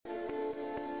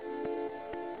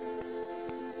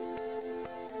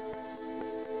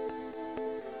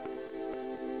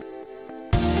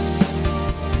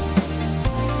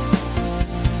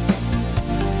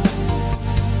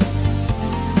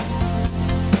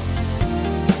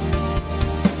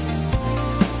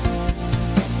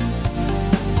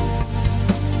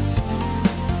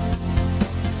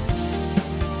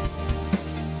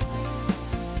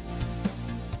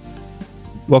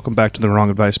Welcome back to the Wrong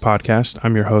Advice Podcast.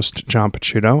 I'm your host, John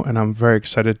Picciuto, and I'm very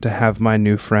excited to have my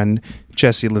new friend,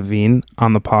 Jessie Levine,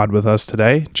 on the pod with us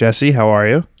today. Jessie, how are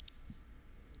you?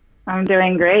 I'm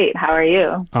doing great. How are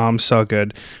you? I'm so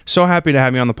good. So happy to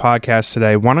have you on the podcast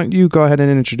today. Why don't you go ahead and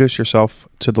introduce yourself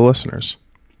to the listeners?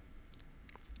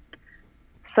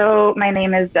 So my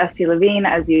name is Jessie Levine.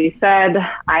 As you said,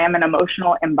 I am an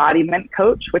emotional embodiment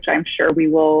coach, which I'm sure we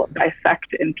will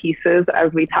dissect in pieces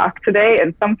as we talk today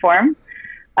in some form.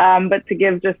 But to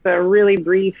give just a really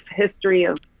brief history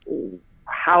of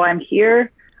how I'm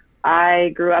here,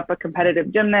 I grew up a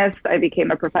competitive gymnast. I became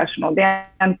a professional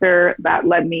dancer. That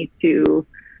led me to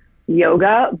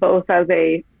yoga, both as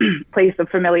a place of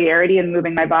familiarity in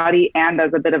moving my body and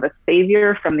as a bit of a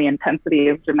savior from the intensity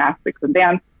of gymnastics and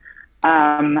dance.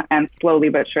 And slowly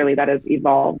but surely that has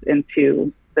evolved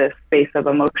into this space of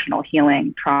emotional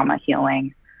healing, trauma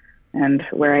healing, and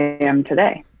where I am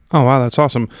today. Oh, wow, that's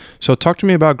awesome. So talk to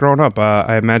me about growing up.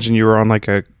 I imagine you were on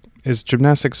is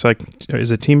gymnastics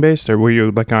is it team-based, or were you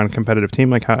on a competitive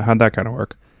team? How'd that kind of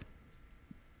work?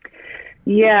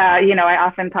 Yeah, I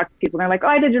often talk to people and they're like, oh,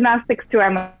 I did gymnastics too.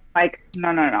 I'm like,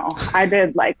 no. I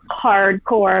did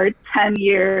hardcore 10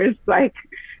 years,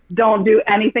 don't do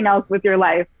anything else with your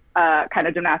life kind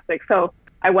of gymnastics. So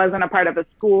I wasn't a part of a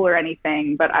school or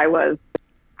anything, but I was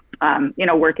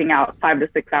working out 5 to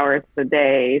 6 hours a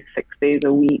day, 6 days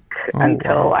a week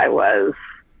until I was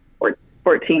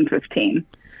 14, 15.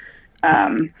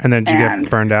 And then did you get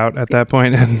burned out at that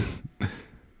point?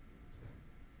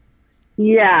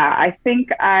 Yeah, I think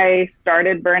I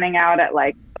started burning out at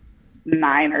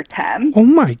 9 or 10. Oh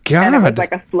my God. And it was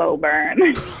a slow burn.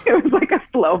 It was a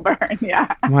slow burn,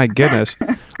 yeah. My goodness.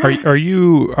 Are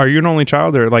you an only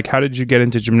child, or how did you get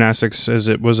into gymnastics?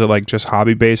 Was it just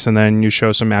hobby based and then you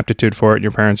show some aptitude for it and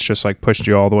your parents just pushed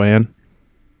you all the way in?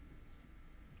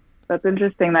 That's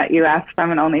interesting that you asked if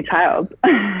I'm an only child.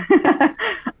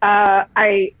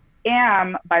 I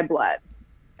am by blood.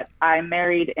 I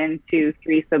married into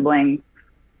 3 siblings.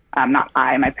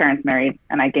 My parents married,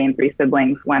 and I gained 3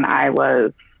 siblings when I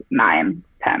was 9,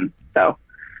 10. So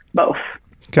both.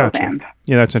 Gotcha.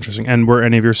 Yeah, that's interesting. And were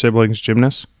any of your siblings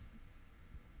gymnasts?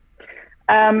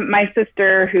 My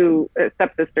stepsister,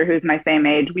 who's my same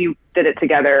age, we did it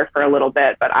together for a little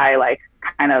bit, but I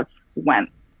kind of went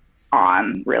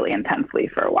on really intensely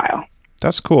for a while.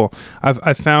 That's cool.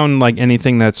 I've found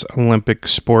anything that's Olympic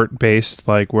sport based,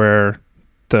 where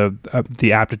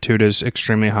the aptitude is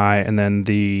extremely high, and then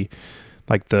the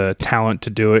talent to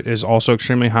do it is also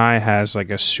extremely high, has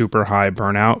a super high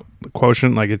burnout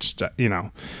quotient. It's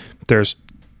there's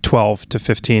 12 to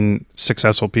 15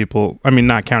 successful people. I mean,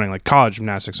 not counting college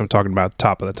gymnastics. I'm talking about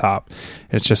top of the top.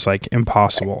 It's just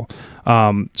impossible.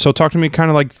 So talk to me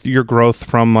kind of your growth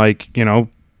from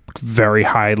very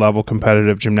high level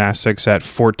competitive gymnastics at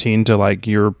 14 to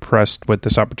you're pressed with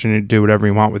this opportunity to do whatever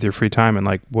you want with your free time, and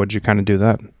what'd you kind of do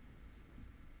then?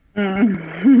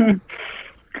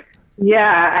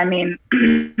 Yeah, I mean,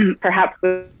 perhaps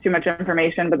with too much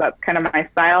information, but that's kind of my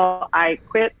style. I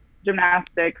quit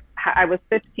gymnastics. I was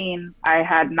 15. I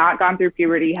had not gone through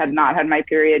puberty, had not had my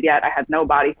period yet. I had no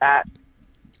body fat.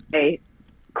 I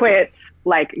quit,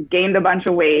 gained a bunch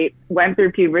of weight, went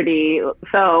through puberty.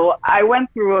 So I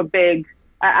went through a big,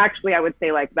 actually, I would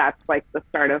say that's the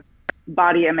start of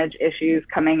body image issues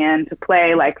coming into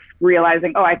play,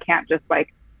 realizing, I can't just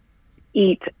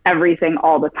eat everything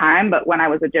all the time. But when I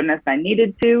was a gymnast, I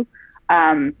needed to.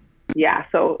 Yeah,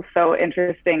 so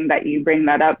interesting that you bring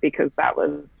that up, because that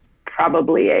was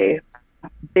probably a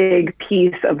big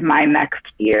piece of my next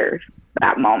years,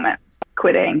 that moment,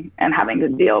 quitting and having to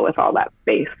deal with all that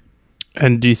space.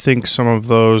 And do you think some of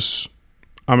those,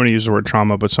 I'm going to use the word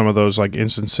trauma, but some of those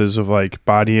instances of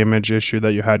body image issue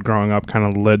that you had growing up kind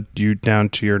of led you down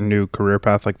to your new career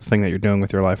path, the thing that you're doing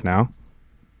with your life now?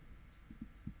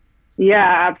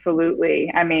 Yeah,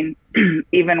 absolutely. I mean,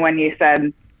 even when you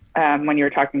said, when you were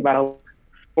talking about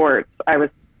sports, I was,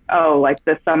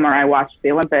 this summer I watched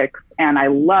the Olympics, and I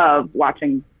love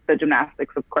watching the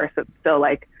gymnastics. Of course, it still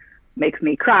makes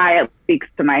me cry. It speaks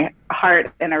to my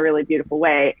heart in a really beautiful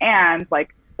way. And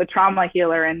the trauma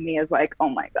healer in me is oh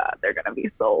my God, they're going to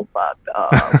be so fucked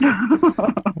up.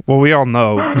 Well, we all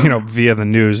know, via the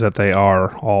news, that they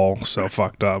are all so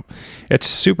fucked up. It's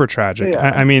super tragic.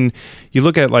 Yeah. I mean, you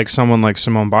look at someone like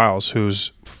Simone Biles,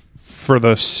 who's for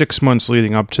the 6 months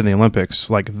leading up to the Olympics,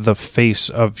 the face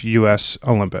of U.S.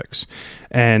 Olympics.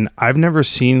 And I've never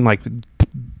seen the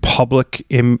public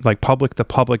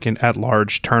and at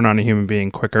large turn on a human being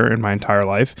quicker in my entire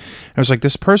life. And I was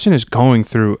this person is going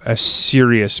through a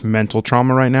serious mental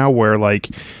trauma right now, where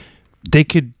they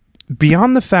could,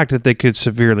 beyond the fact that they could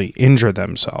severely injure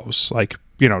themselves,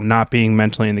 not being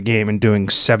mentally in the game and doing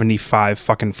 75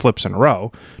 fucking flips in a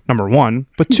row, number one.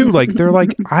 But two, like, they're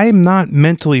like, I'm not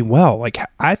mentally well. Like,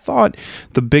 I thought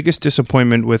the biggest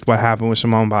disappointment with what happened with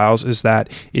Simone Biles is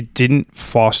that it didn't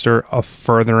foster a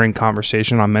furthering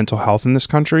conversation on mental health in this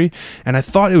country. And I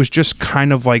thought it was just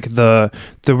kind of like there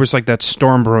was like that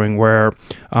storm brewing where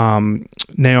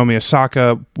Naomi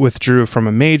Osaka withdrew from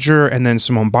a major, and then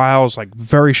Simone Biles, like,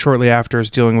 very shortly after, is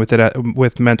dealing with it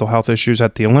with mental health issues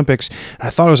at the Olympics. And I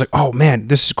thought it was like, oh man,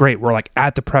 this is great. We're like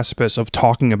at the precipice of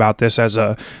talking about this as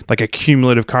a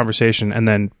cumulative conversation, and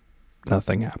then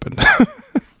nothing happened.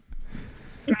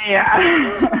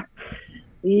 Yeah.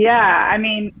 Yeah. I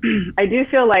mean, I do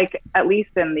feel like, at least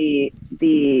in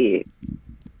the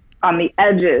on the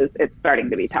edges, it's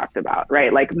starting to be talked about,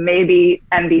 right? Like, maybe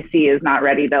NBC is not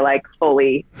ready to like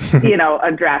fully,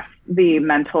 address the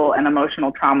mental and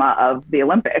emotional trauma of the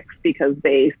Olympics because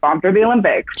they sponsor the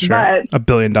Olympics. Sure. But $1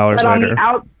 billion later.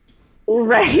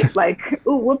 Right. Like,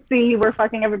 ooh, whoopsie, we're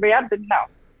fucking everybody up. Didn't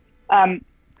know.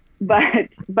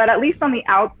 But at least on the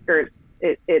outskirts,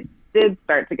 it did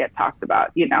start to get talked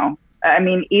about, I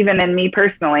mean, even in me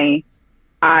personally,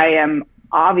 I am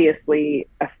obviously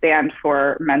a stand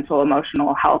for mental,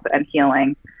 emotional health and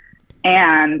healing.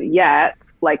 And yet,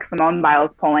 like, Simone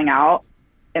Biles pulling out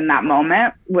in that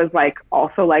moment was like,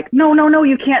 also like, no,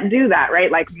 you can't do that,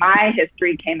 right? Like, my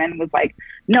history came in was like,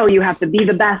 no, you have to be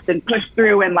the best and push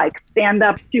through and like stand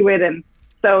up to it. And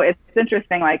so it's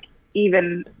interesting, like,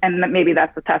 even, and maybe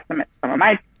that's a testament to some of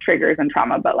my triggers and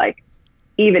trauma, but like,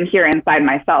 even here inside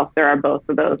myself, there are both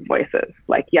of those voices.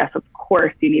 Like, yes, of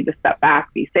course, you need to step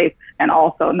back, be safe, and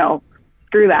also, no,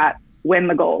 screw that, win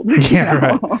the gold. Yeah,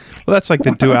 right. Well, that's like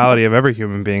the duality of every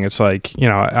human being. It's like,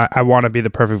 I want to be the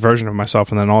perfect version of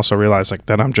myself, and then also realize like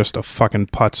that I'm just a fucking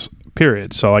putz,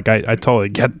 period. So like, I totally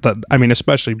get that. I mean,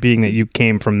 especially being that you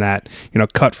came from that,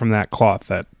 cut from that cloth,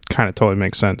 that kind of totally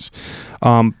makes sense.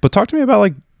 But talk to me about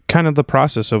like kind of the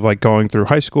process of like going through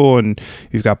high school, and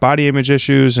you've got body image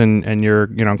issues, and you're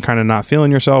kind of not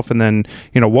feeling yourself, and then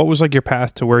what was like your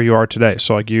path to where you are today?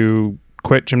 So like, you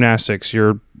quit gymnastics,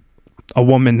 you're a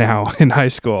woman now in high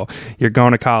school, you're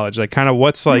going to college, like kind of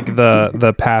what's like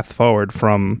the path forward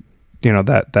from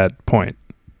that point?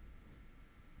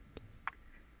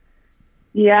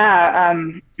 Yeah.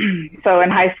 So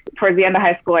towards the end of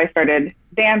high school, I started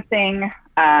dancing.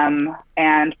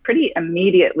 And pretty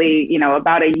immediately,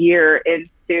 about a year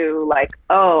into like,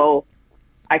 oh,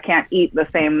 I can't eat the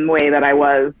same way that I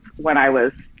was when I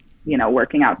was,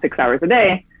 working out 6 hours a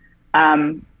day.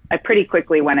 I pretty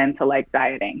quickly went into like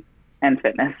dieting and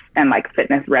fitness and like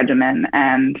fitness regimen.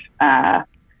 And I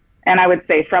would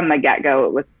say from the get-go,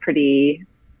 it was pretty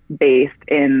based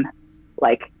in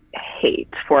like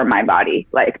hate for my body,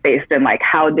 like based in like,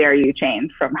 how dare you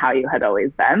change from how you had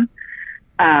always been.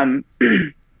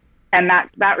 And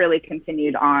that really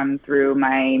continued on through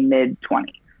my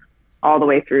mid-20s, all the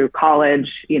way through college.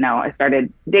 I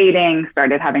started dating,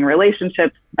 started having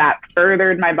relationships that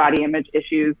furthered my body image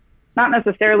issues, not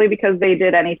necessarily because they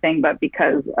did anything, but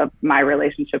because of my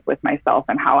relationship with myself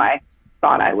and how I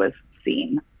thought I was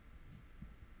seen.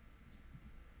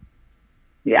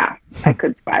 Yeah, I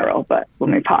could spiral, but let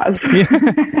me pause.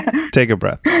 Take a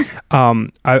breath.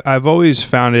 I've always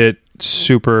found it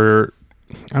super,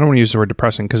 I don't want to use the word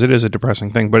depressing because it is a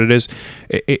depressing thing, but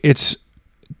it's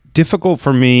difficult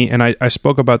for me. And I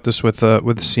spoke about this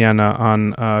with Sienna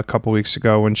on a couple weeks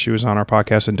ago when she was on our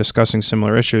podcast and discussing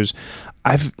similar issues.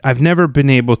 I've never been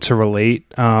able to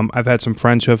relate. I've had some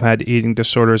friends who have had eating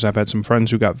disorders. I've had some friends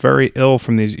who got very ill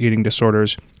from these eating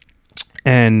disorders.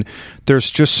 And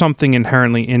there's just something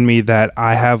inherently in me that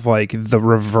I have like the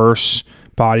reverse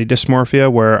body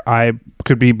dysmorphia where I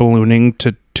could be ballooning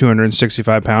to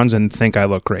 265 pounds and think I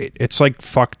look great. It's like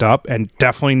fucked up and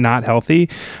definitely not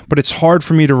healthy, but it's hard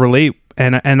for me to relate.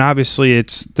 And obviously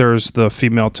there's the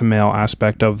female to male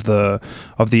aspect of the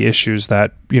issues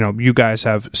that, you guys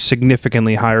have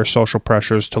significantly higher social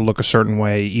pressures to look a certain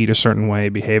way, eat a certain way,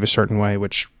 behave a certain way,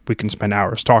 which we can spend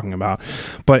hours talking about.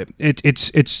 But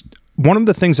it's one of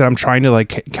the things that I'm trying to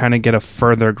like kind of get a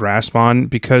further grasp on,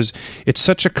 because it's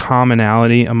such a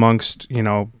commonality amongst,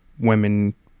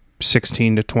 women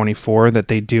 16 to 24 that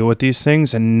they deal with these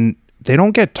things, and they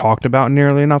don't get talked about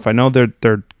nearly enough. I know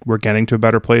we're getting to a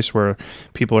better place where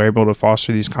people are able to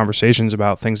foster these conversations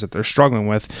about things that they're struggling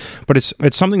with, but it's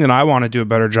something that I want to do a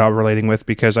better job relating with,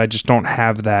 because I just don't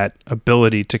have that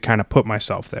ability to kind of put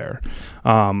myself there.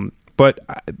 But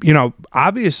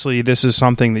obviously this is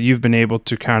something that you've been able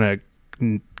to kind of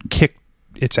kick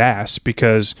its ass,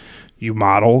 because you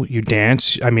model, you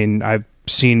dance. I mean, I've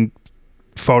seen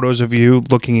photos of you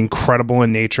looking incredible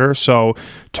in nature. So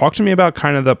talk to me about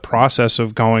kind of the process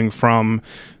of going from,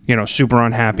 you know, super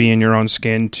unhappy in your own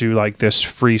skin to like this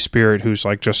free spirit who's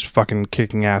like just fucking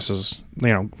kicking asses, you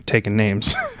know, taking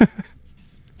names.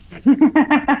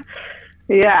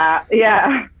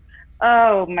 Yeah.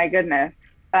 Oh my goodness.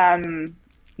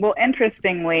 Well,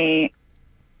 interestingly,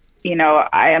 you know,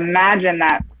 I imagine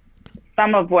that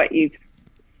some of what you've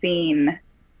seen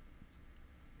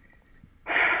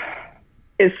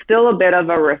is still a bit of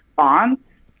a response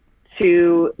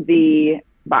to the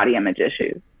body image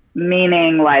issues.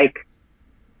 Meaning, like,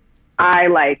 I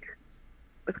like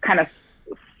kind of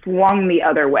swung the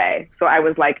other way. So I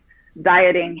was like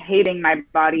dieting, hating my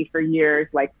body for years,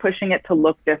 like pushing it to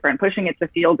look different, pushing it to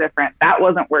feel different. That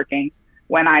wasn't working.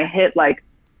 When I hit like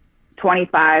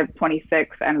 25,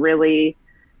 26 and really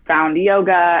found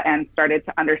yoga and started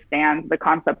to understand the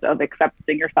concept of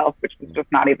accepting yourself, which was just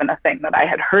not even a thing that I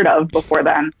had heard of before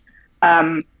then.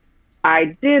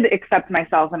 I did accept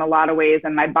myself in a lot of ways,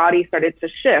 and my body started to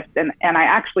shift. And I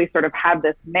actually sort of had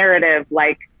this narrative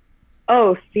like,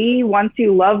 oh, see, once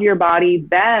you love your body,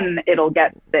 then it'll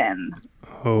get thin.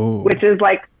 Oh. Which is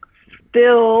like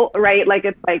still, right? Like,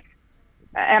 it's like,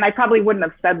 and I probably wouldn't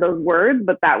have said those words,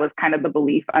 but that was kind of the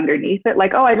belief underneath it.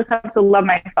 Like, oh, I just have to love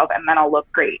myself and then I'll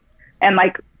look great. And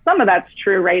like, some of that's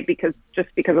true, right? Because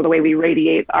of the way we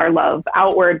radiate our love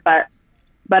outward. But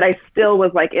I still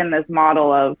was like in this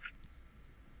model of,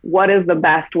 what is the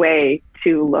best way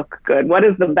to look good? What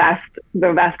is the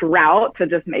best route to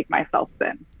just make myself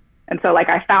thin? And so like,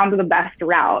 I found the best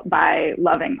route by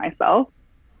loving myself,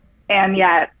 and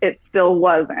yet it still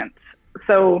wasn't.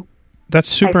 So that's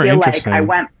super interesting. Like I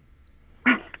went,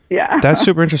 yeah. That's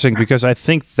super interesting, because I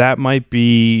think that might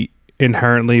be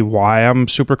inherently why I'm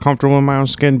super comfortable in my own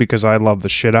skin, because I love the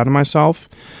shit out of myself.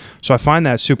 So I find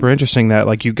that super interesting that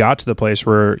like you got to the place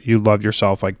where you loved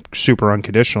yourself like super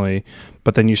unconditionally,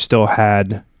 but then you still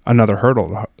had another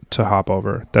hurdle to hop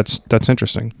over. That's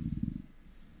interesting.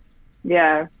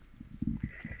 Yeah.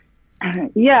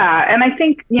 Yeah. And I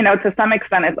think, you know, to some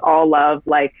extent it's all love.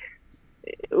 Like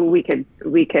we could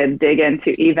dig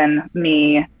into even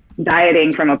me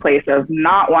dieting from a place of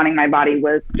not wanting my body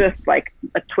was just like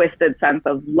a twisted sense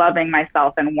of loving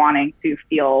myself and wanting to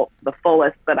feel the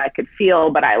fullest that I could feel,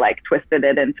 but I like twisted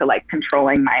it into like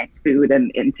controlling my food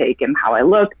and intake and how I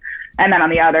look. And then on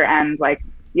the other end, like,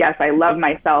 yes, I love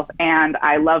myself, and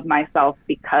I love myself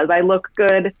because I look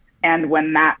good. And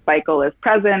when that cycle is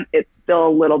present, it's still a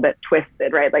little bit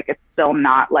twisted, right? Like it's still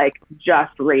not like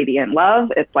just radiant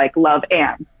love. It's like love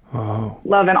and. Oh.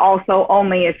 Love and also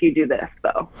only if you do this,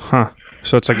 though. Huh.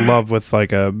 So it's like love with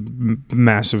like a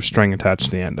massive string attached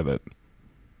to the end of it.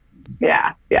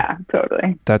 Yeah,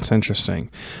 totally. That's interesting.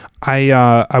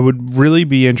 I would really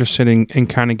be interested in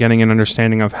kind of getting an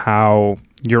understanding of how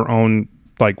your own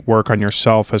like work on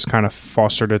yourself has kind of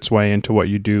fostered its way into what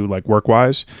you do like work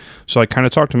wise. So like kind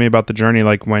of talk to me about the journey,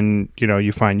 like when, you know,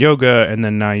 you find yoga and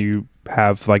then now you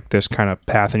have like this kind of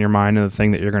path in your mind and the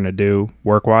thing that you're going to do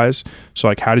work wise. So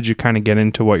like, how did you kind of get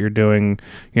into what you're doing,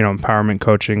 you know, empowerment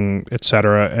coaching,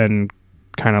 etc., and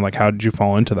kind of like, how did you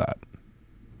fall into that?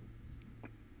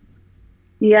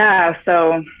 Yeah.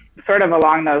 So sort of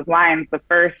along those lines,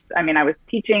 I was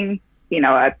teaching, you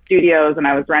know, at studios, and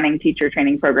I was running teacher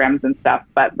training programs and stuff.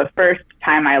 But the first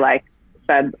time I like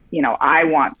said, you know, I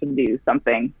want to do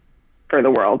something for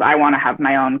the world. I want to have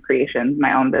my own creations,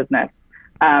 my own business.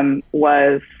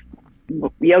 Was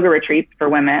yoga retreats for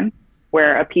women,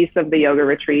 where a piece of the yoga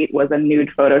retreat was a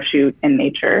nude photo shoot in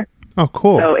nature. Oh,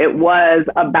 cool. So it was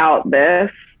about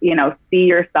this, you know, see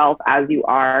yourself as you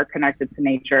are, connected to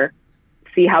nature,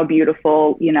 see how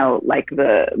beautiful, you know, like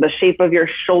the shape of your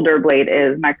shoulder blade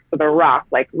is next to the rock,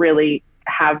 like really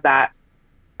have that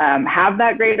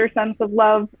greater sense of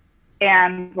love.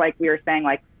 And like we were saying,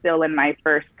 like still in my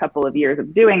first couple of years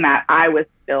of doing that, I was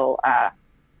still,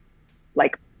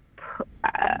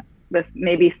 this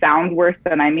maybe sounds worse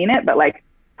than I mean it, but like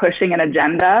pushing an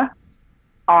agenda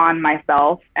on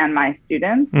myself and my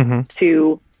students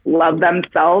to love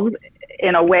themselves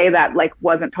in a way that like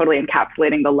wasn't totally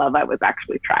encapsulating the love I was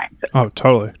actually trying to. Oh,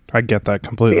 totally. I get that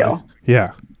completely. Feel.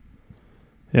 Yeah.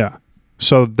 Yeah.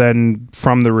 So then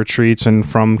from the retreats and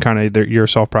from kind of your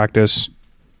self-practice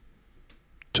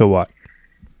to what?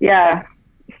 Yeah.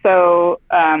 So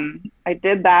I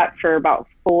did that for about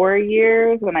 4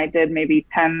 years, and I did maybe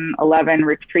 10, 11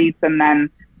 retreats. And then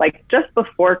like just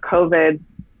before COVID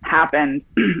happened,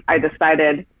 I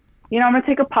decided, you know, I'm going to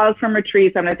take a pause from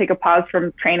retreats. I'm going to take a pause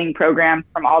from training programs,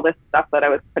 from all this stuff that I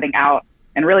was putting out,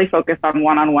 and really focus on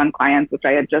one-on-one clients, which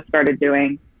I had just started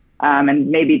doing. and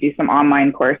maybe do some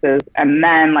online courses. And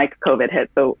then like COVID hit.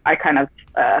 So I kind of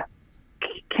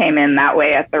came in that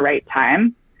way at the right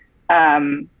time.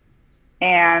 And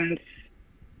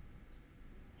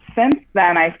since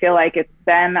then, I feel like it's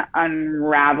been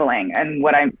unraveling. And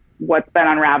what's been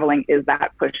unraveling is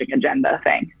that pushing agenda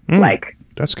thing. Like,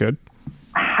 that's good.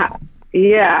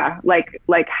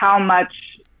 Like how much,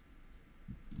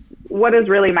 what is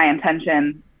really my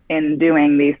intention in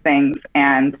doing these things,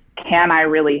 and can I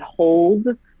really hold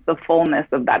the fullness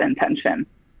of that intention?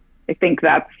 I think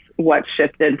that's what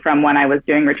shifted from when I was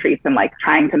doing retreats and like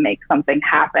trying to make something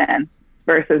happen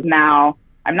versus now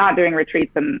I'm not doing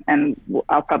retreats and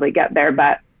I'll probably get there,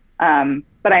 but I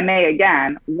may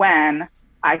again when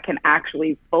I can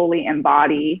actually fully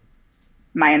embody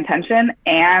my intention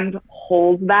and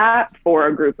hold that for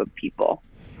a group of people.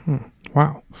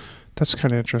 Wow. That's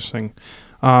kind of interesting.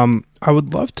 I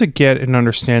would love to get an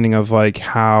understanding of like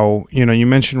how, you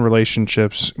mentioned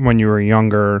relationships when you were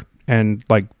younger and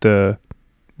like the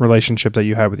relationship that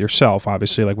you had with yourself,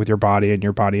 obviously like with your body and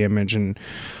your body image. And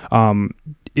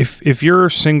if you're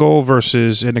single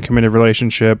versus in a committed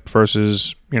relationship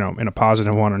versus, in a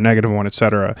positive one or negative one, et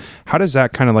cetera, how does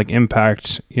that kind of like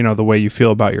impact, the way you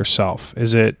feel about yourself?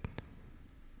 I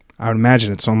would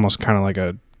imagine it's almost kind of like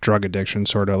a drug addiction,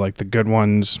 sort of like the good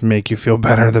ones make you feel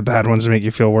better, the bad ones make you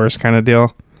feel worse kind of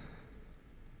deal.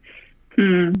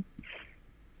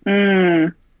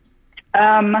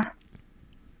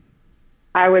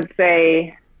 I would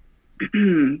say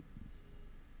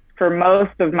for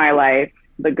most of my life,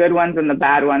 the good ones and the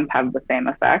bad ones have the same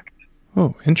effect.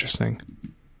 Oh, interesting.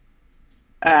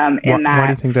 Why do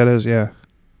you think that is? Yeah.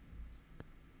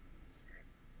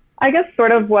 I guess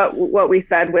sort of what we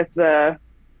said with the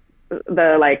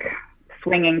like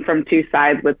swinging from two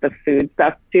sides with the food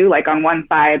stuff too. Like on one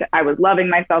side, I was loving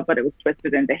myself, but it was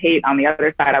twisted into hate. On the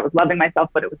other side, I was loving myself,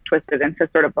 but it was twisted into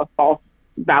sort of a false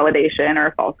validation or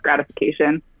a false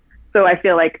gratification. So I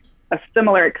feel like a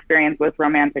similar experience with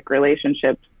romantic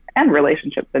relationships and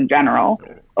relationships in general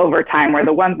over time, where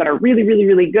the ones that are really, really,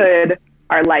 really good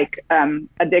are like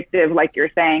addictive, like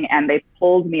you're saying, and they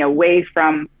pulled me away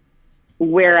from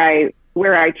where I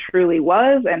truly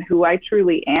was and who I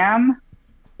truly am,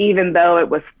 even though it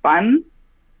was fun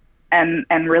and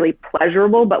really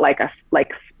pleasurable, but like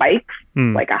spikes,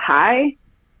 like a high.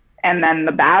 And then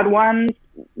the bad ones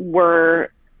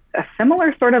were a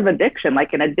similar sort of addiction,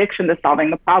 like an addiction to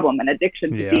solving the problem, an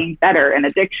addiction to being better, an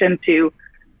addiction to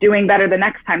doing better the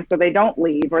next time so they don't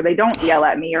leave or they don't yell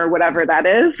at me or whatever that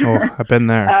is. Oh, I've been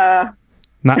there.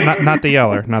 Not the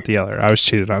yeller. I was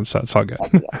cheated on, so it's all good.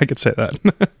 I could say that.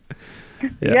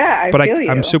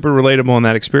 I'm super relatable in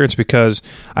that experience because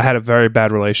I had a very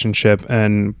bad relationship,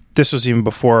 and this was even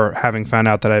before having found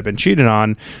out that I'd been cheated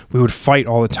on. We would fight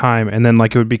all the time, and then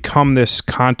like it would become this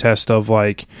contest of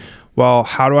like, well,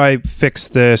 how do I fix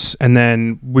this? And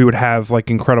then we would have like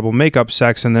incredible makeup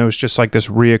sex, and there was just like this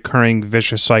reoccurring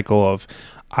vicious cycle of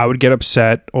I would get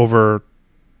upset over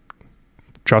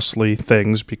justly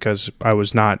things because I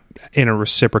was not in a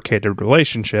reciprocated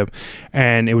relationship,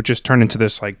 and it would just turn into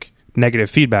this like negative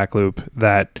feedback loop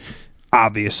that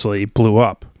obviously blew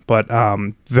up, but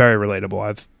very relatable.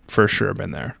 I've for sure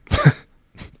been there.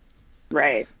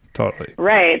 Right. Totally.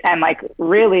 Right. And like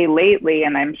really lately,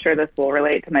 and I'm sure this will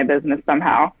relate to my business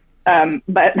somehow,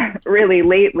 but really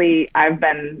lately I've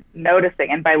been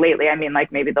noticing, and by lately I mean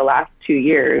like maybe the last 2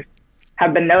 years,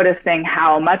 have been noticing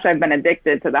how much I've been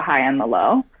addicted to the high and the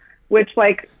low, which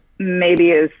like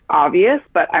maybe is obvious,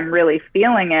 but I'm really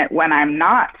feeling it when I'm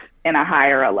not in a high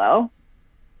or a low.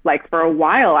 Like for a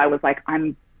while I was like,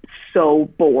 I'm so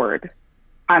bored.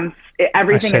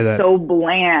 Everything is so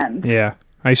bland. Yeah.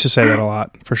 I used to say that a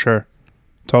lot, for sure.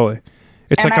 Totally.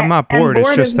 It's like I'm not bored.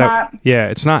 It's just that,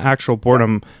 it's not actual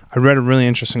boredom. I read a really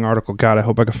interesting article. God, I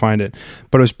hope I can find it.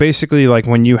 But it was basically like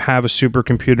when you have a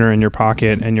supercomputer in your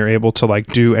pocket and you're able to like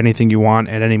do anything you want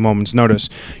at any moment's notice,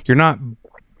 you're not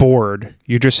bored.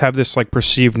 You just have this like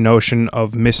perceived notion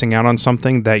of missing out on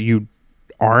something that you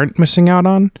aren't missing out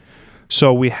on.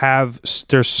 So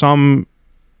there's some,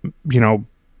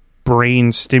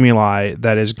 brain stimuli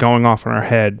that is going off in our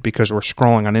head because we're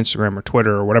scrolling on Instagram or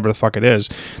Twitter or whatever the fuck it is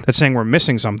that's saying we're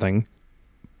missing something.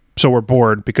 So we're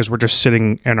bored because we're just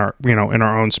sitting in our, in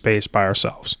our own space by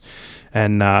ourselves.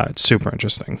 And it's super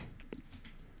interesting.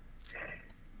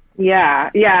 Yeah.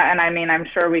 And I mean, I'm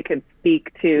sure we could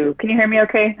speak to, can you hear me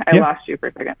okay? I lost you for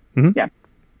a second. Mm-hmm. Yeah.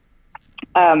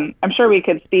 I'm sure we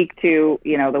could speak to,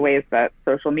 the ways that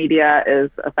social media is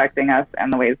affecting us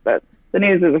and the ways that the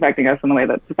news is affecting us and the way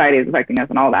that society is affecting us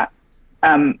and all that.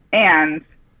 And,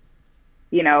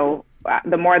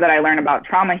 the more that I learn about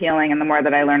trauma healing and the more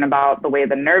that I learn about the way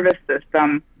the nervous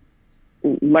system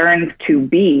learns to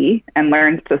be and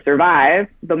learns to survive,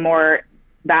 the more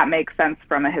that makes sense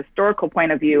from a historical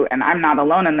point of view. And I'm not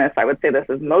alone in this. I would say this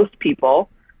is most people,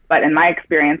 but in my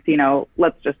experience,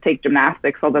 let's just take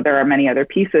gymnastics, although there are many other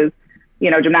pieces.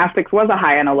 Gymnastics was a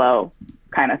high and a low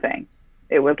kind of thing.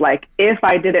 It was like, if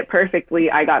I did it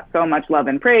perfectly, I got so much love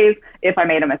and praise. If I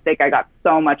made a mistake, I got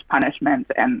so much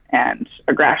punishment and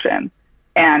aggression.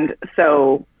 And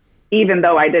so even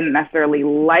though I didn't necessarily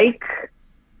like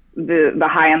the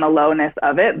high and the lowness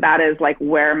of it, that is like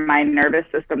where my nervous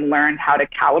system learned how to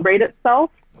calibrate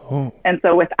itself. Oh. And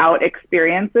so without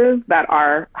experiences that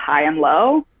are high and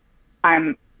low,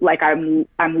 I'm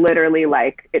literally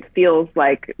like, it feels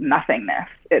like nothingness.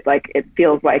 It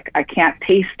feels like I can't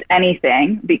taste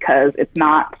anything because it's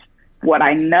not what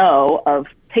I know of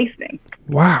tasting.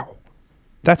 Wow.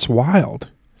 That's wild.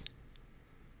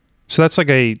 So that's like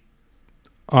a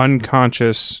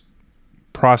unconscious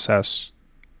process.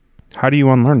 How do you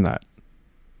unlearn that?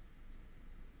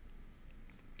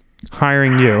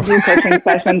 Hiring you. Do coaching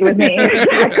sessions with me.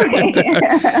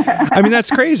 I mean, that's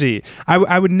crazy.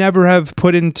 I would never have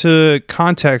put into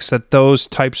context that those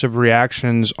types of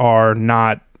reactions are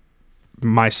not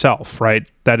myself, right?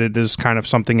 That it is kind of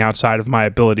something outside of my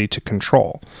ability to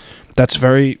control. That's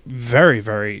very, very,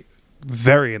 very,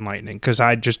 very enlightening, because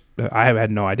I have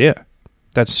had no idea.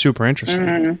 That's super interesting.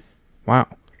 Mm-hmm. Wow.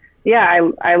 Yeah,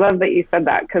 I love that you said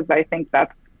that, because I think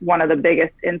that's one of the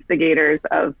biggest instigators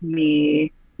of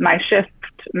me, my shift,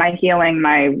 my healing,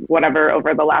 my whatever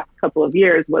over the last couple of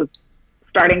years, was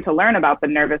starting to learn about the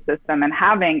nervous system and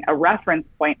having a reference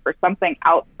point for something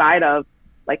outside of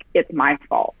like, it's my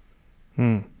fault.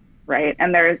 Right.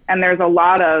 And there's a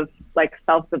lot of like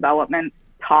self-development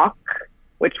talk,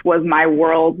 which was my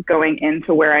world going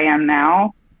into where I am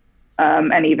now.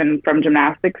 And even from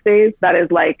gymnastics days, that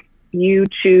is like, you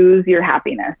choose your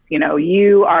happiness.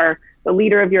 You are the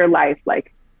leader of your life.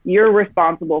 Like, you're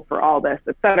responsible for all this,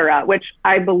 etc., which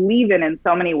I believe in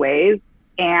so many ways.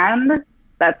 And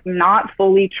that's not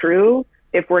fully true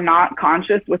if we're not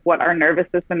conscious with what our nervous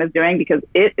system is doing, because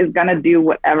it is going to do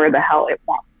whatever the hell it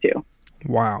wants to.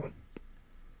 Wow.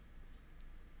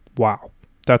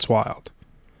 That's wild.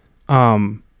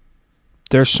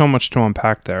 There's so much to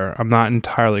unpack there. I'm not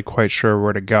entirely quite sure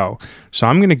where to go. So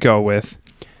I'm going to go with,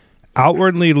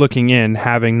 outwardly looking in,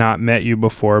 having not met you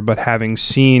before, but having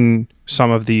seen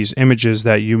some of these images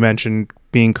that you mentioned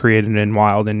being created in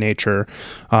wild in nature,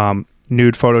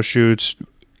 nude photo shoots,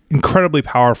 incredibly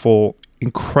powerful,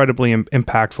 incredibly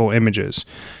impactful images.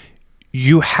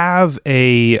 You have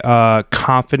a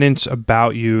confidence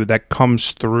about you that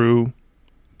comes through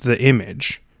the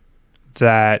image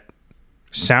that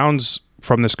sounds,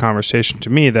 from this conversation to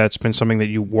me, that's been something that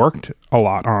you worked a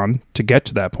lot on to get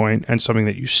to that point, and something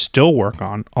that you still work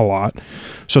on a lot.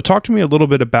 So talk to me a little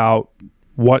bit about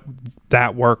what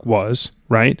that work was,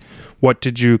 right? What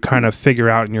did you kind of figure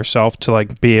out in yourself to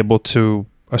like be able to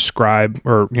ascribe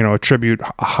or, attribute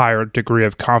a higher degree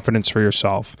of confidence for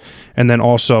yourself? And then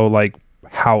also like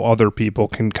how other people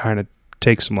can kind of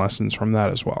take some lessons from that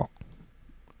as well.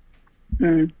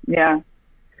 Yeah.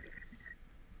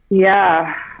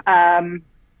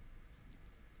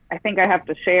 I think I have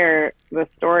to share the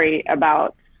story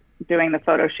about doing the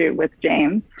photo shoot with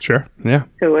James. Sure. Yeah.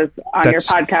 Who was on your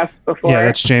podcast before. Yeah,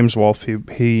 that's James Wolfe.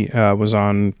 He was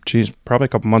on, probably a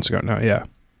couple months ago now. Yeah.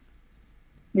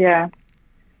 Yeah.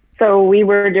 So we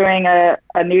were doing a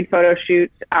nude photo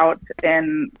shoot out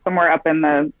in somewhere up in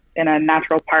a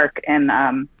natural park in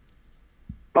the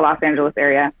Los Angeles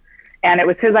area. And it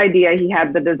was his idea. He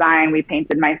had the design. We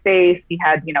painted my face. He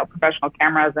had, professional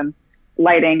cameras and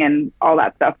lighting and all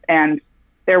that stuff. And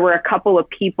there were a couple of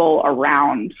people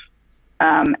around.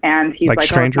 And he's like,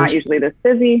 strangers? Oh, it's not usually this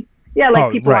busy. Yeah,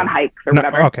 like people on hikes or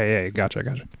whatever. Okay, yeah,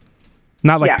 gotcha.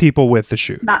 Not like people with the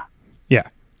shoot. Yeah.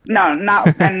 No,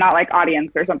 not like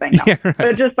audience or something. No. Yeah, right.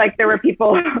 But just like there were people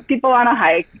on a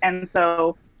hike. And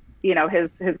so,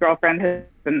 his girlfriend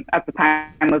at the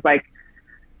time was like,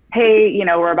 hey,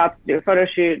 we're about to do a photo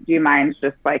shoot. Do you mind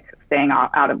just like staying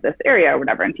out of this area or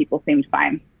whatever? And people seemed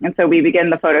fine. And so we begin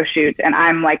the photo shoot, and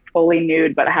I'm like fully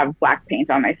nude, but I have black paint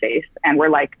on my face. And we're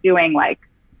like doing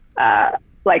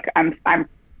I'm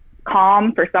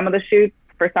calm for some of the shoots,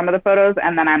 for some of the photos.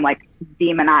 And then I'm like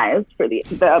demonized for the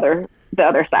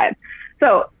other side.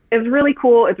 So it's really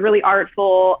cool. It's really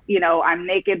artful. I'm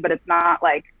naked, but it's not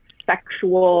like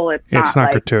sexual. It's not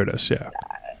like, gratuitous. Yeah.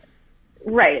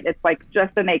 Right. It's like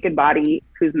just a naked body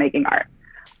who's making art.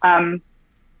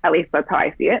 At least that's how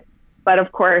I see it. But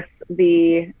of course,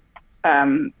 the,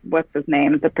 what's his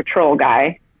name? The patrol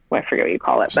guy, I forget what you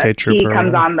call it, State but trooper. he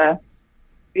comes on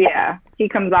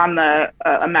the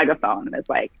a megaphone and is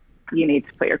like, you need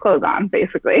to put your clothes on,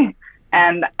 basically.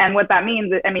 And what that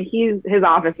means, I mean, his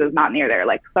office is not near there.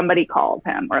 Like somebody called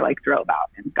him or like drove out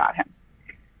and got him.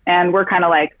 And we're kind of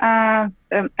like, I'm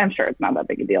sure it's not that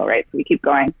big a deal, right? So we keep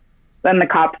going. Then the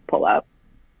cops pull up,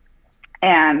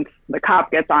 and the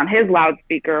cop gets on his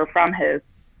loudspeaker from his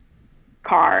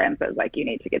car and says, like, you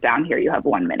need to get down here. You have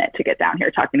 1 minute to get down here,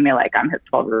 talking to me like I'm his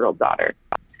 12-year-old daughter.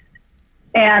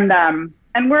 And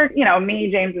we're,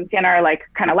 me, James, and Sienna are like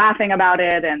kind of laughing about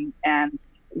it.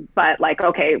 But like,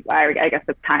 okay, I guess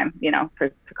it's time,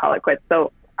 to call it quits.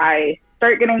 So I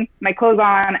start getting my clothes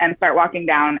on and start walking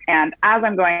down. And as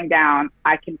I'm going down,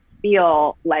 I can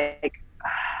feel like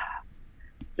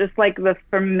just like the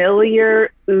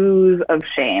familiar ooze of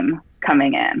shame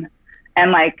coming in.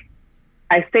 And like,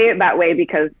 I say it that way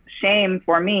because shame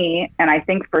for me, and I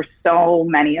think for so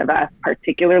many of us,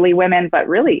 particularly women, but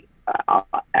really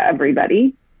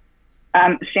everybody,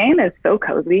 shame is so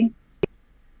cozy.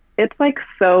 It's like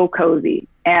so cozy.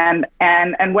 And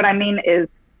what I mean is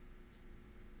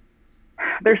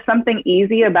there's something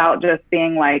easy about just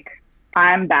being like,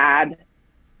 I'm bad.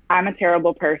 I'm a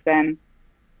terrible person.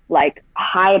 Like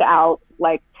hide out,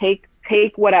 like take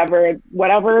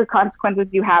whatever consequences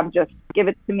you have, just give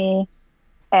it to me.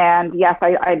 And yes,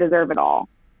 I deserve it all.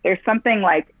 There's something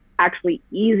like actually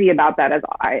easy about that, as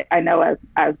I know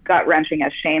as gut wrenching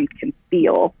as shame can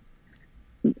feel,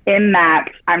 in that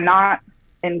I'm not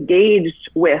engaged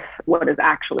with what is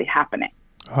actually happening.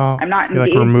 Oh, I'm not you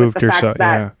engaged like removed with the yourself. fact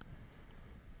that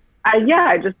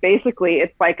I just basically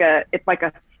it's like a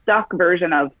stuck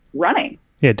version of running.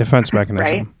 Yeah, defense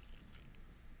mechanism.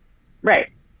 Right.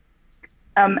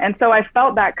 And so I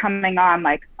felt that coming on,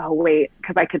 like, oh wait,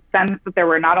 because I could sense that there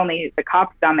were not only the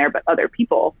cops down there but other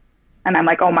people, and I'm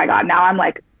like, oh my god, now I'm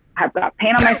like, I've got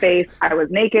paint on my face. I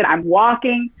was naked. I'm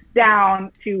walking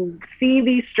down to see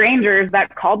these strangers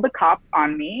that called the cops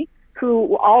on me,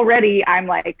 who already I'm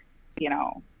like,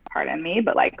 pardon me,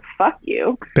 but like, fuck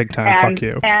you. Big time, fuck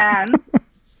you. And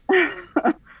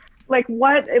like,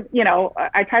 what,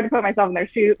 I tried to put myself in their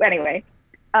shoes. Anyway,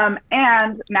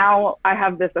 and now I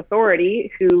have this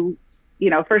authority who,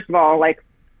 first of all, like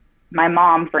my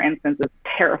mom, for instance, is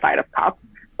terrified of cops.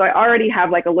 So I already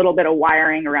have like a little bit of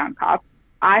wiring around cops.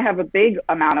 I have a big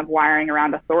amount of wiring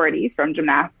around authority from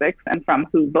gymnastics and from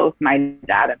who both my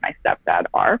dad and my stepdad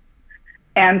are.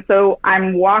 And so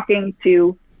I'm walking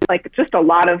to like just a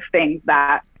lot of things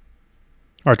that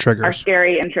are triggers, are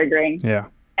scary and triggering. Yeah.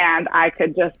 And I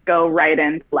could just go right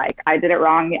into like, I did it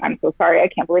wrong. I'm so sorry. I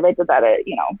can't believe I did that.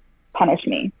 Punish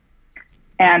me.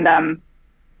 And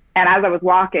as I was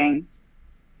walking,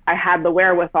 I had the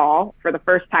wherewithal for the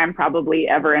first time probably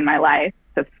ever in my life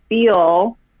to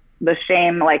feel the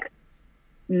shame, like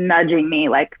nudging me,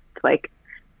 like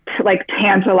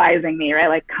tantalizing me, right?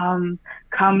 Like, come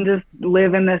just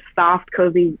live in this soft,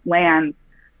 cozy land.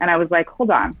 And I was like, hold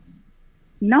on.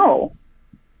 No,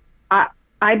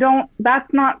 I don't,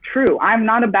 that's not true. I'm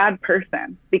not a bad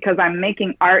person because I'm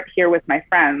making art here with my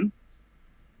friends,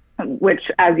 which,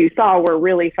 as you saw, were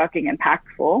really fucking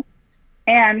impactful.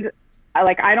 And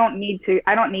I don't need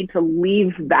to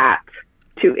leave that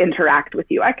to interact with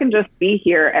you. I can just be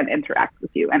here and interact with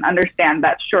you and understand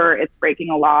that, sure, it's breaking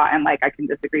a law and like I can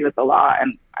disagree with the law.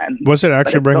 And was it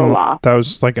actually breaking the law? That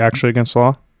was like actually against the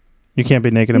law? You can't be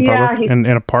naked in public in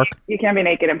a park? You can't be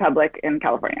naked in public in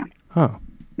California. Oh.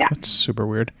 Yeah. That's super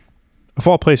weird. Of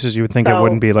all places, you would think it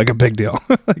wouldn't be like a big deal.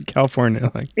 Like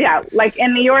California, like. Yeah, like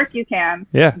in New York you can.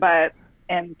 Yeah. But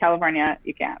in California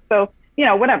you can't. So,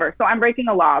 whatever. So I'm breaking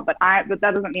a law, but that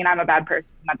doesn't mean I'm a bad person.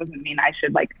 That doesn't mean I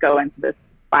should like go into this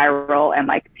spiral and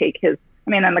like take his.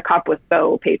 And the cop was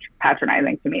so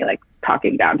patronizing to me, like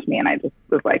talking down to me, and I just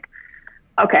was like,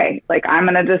 okay, like I'm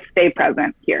gonna just stay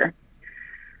present here.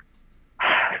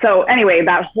 So anyway,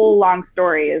 that whole long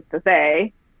story is to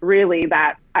say, really,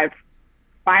 that I've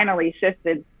finally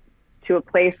shifted to a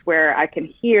place where I can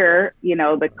hear,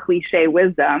 the cliche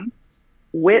wisdom,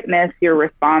 witness your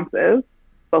responses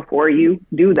before you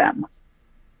do them.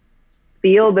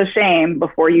 Feel the shame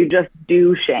before you just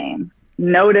do shame.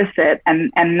 Notice it.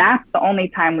 And that's the only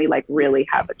time we like really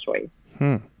have a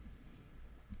choice.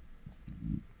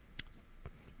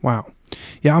 Wow.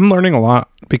 Yeah, I'm learning a lot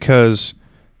because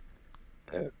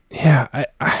I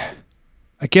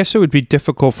guess it would be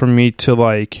difficult for me to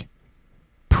like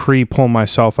pull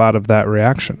myself out of that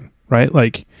reaction, right?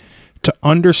 Like to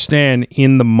understand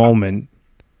in the moment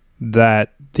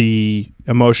that the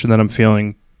emotion that I'm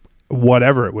feeling,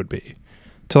 whatever it would be,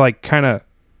 to like kind of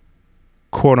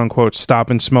quote unquote stop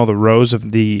and smell the rose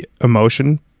of the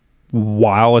emotion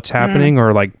while it's happening,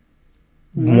 or like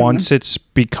once it's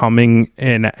becoming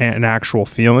an actual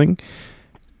feeling,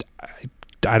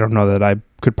 I don't know that I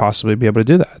could possibly be able to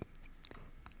do that.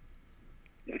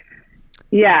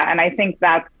 Yeah, and I think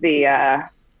that's the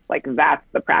that's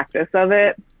the practice of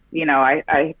it. You know,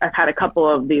 I've had a couple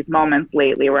of these moments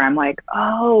lately where I'm like,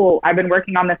 oh, I've been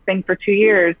working on this thing for 2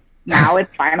 years. Now it's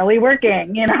finally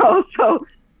working, you know?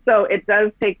 So it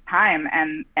does take time.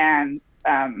 And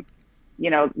you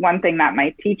know, one thing that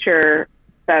my teacher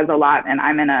says a lot, and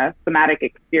I'm in a somatic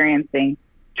experiencing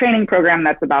training program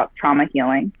that's about trauma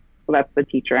healing. So that's the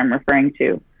teacher I'm referring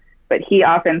to. But he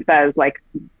often says, like,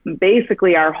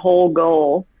 basically our whole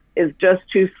goal is just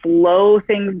to slow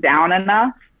things down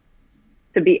enough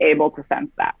to be able to sense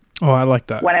that. Oh, I like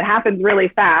that. When it happens really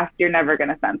fast, you're never going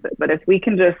to sense it. But if we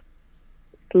can just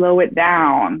slow it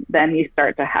down, then you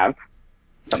start to have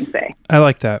some say. I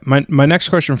like that. My next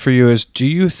question for you is, do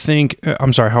you think,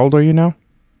 I'm sorry, how old are you now?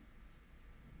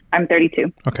 I'm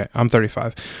 32. Okay, I'm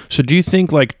 35. So do you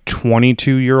think like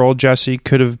 22-year-old Jessie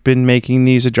could have been making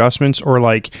these adjustments, or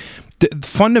like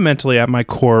fundamentally at my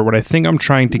core, what I think I'm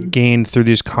trying to gain through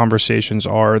these conversations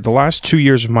are the last 2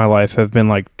 years of my life have been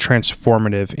like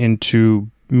transformative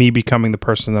into me becoming the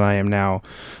person that I am now,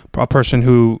 a person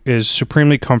who is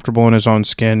supremely comfortable in his own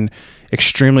skin,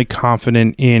 extremely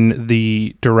confident in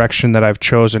the direction that I've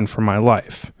chosen for my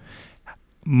life.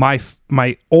 My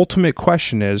ultimate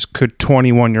question is, could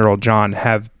 21-year-old John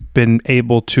have been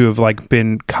able to have like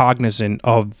been cognizant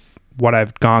of what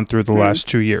I've gone through the last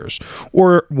 2 years,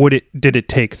 or did it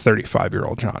take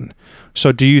 35-year-old John?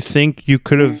 So do you think you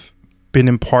could have been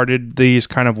imparted these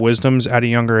kind of wisdoms at a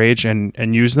younger age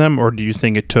and use them, or do you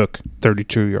think it took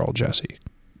 32-year-old Jessie?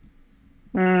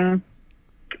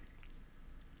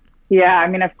 Yeah, I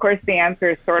mean, of course the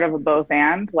answer is sort of a both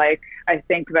and. Like, I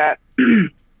think that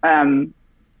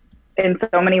in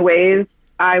so many ways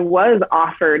I was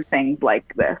offered things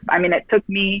like this. I mean, it took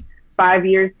me 5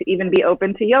 years to even be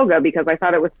open to yoga because I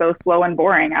thought it was so slow and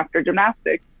boring after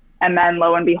gymnastics. And then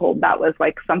lo and behold, that was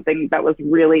like something that was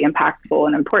really impactful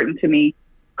and important to me.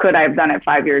 Could I have done it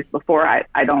 5 years before?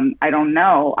 I don't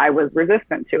know. I was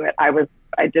resistant to it. I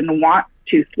didn't want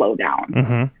to slow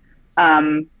down.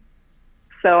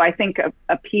 So I think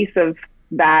a piece of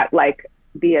that, like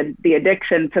the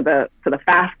addiction to the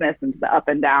fastness and to the up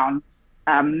and down,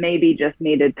 maybe just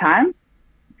needed time.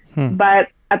 But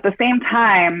at the same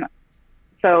time,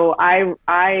 so I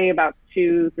about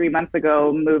 2-3 months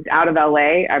ago moved out of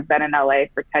LA. I've been in LA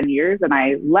for 10 years, and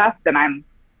I left, and I'm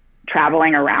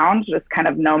traveling around, just kind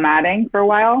of nomading for a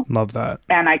while. Love that.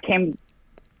 And I came.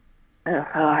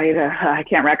 I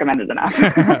can't recommend it enough.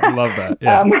 Love that.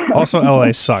 Yeah. Also,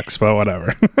 LA sucks, but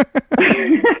whatever.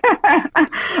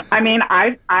 I mean,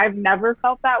 I've never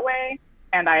felt that way,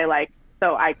 and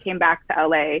so I came back to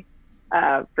LA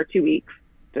for 2 weeks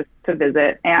just to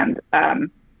visit, and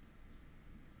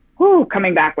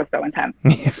coming back was so intense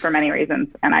for many reasons,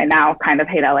 and I now kind of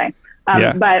hate LA.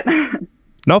 But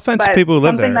no offense to people who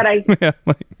live there. No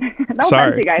sorry,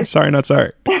 offense, you guys. Sorry, not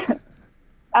sorry.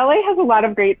 LA has a lot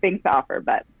of great things to offer,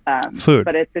 but food.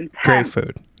 But it's intense. Great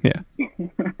food. Yeah.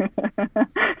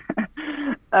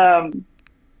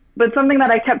 But something that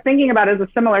I kept thinking about is a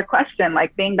similar question,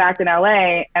 like being back in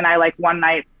LA, and I like one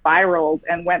night spiraled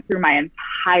and went through my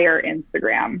entire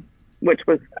Instagram, which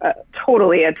was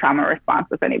totally a trauma response.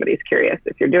 If anybody's curious,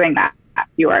 if you're doing that,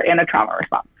 you are in a trauma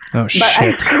response. Oh, but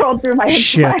I scrolled through my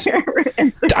entire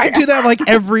Instagram. I do that like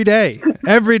every day.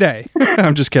 Every day.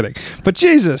 I'm just kidding. But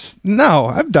Jesus, no,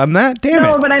 I've done that. Damn it.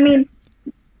 No, but I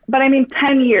mean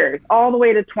 10 years, all the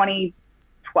way to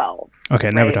 2012. Okay,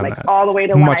 right? Never done like that. All the way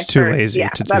to when Much too lazy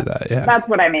to do that. Yeah, that's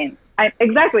what I mean.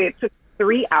 Exactly. It took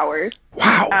 3 hours.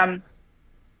 Wow.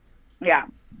 Yeah.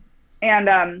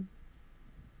 And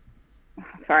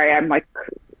sorry, I'm like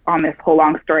on this whole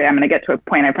long story. I'm going to get to a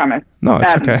point, I promise. No,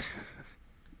 it's okay.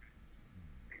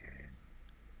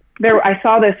 I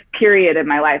saw this period in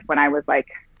my life when I was like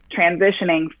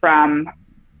transitioning from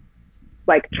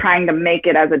like trying to make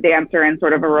it as a dancer in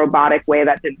sort of a robotic way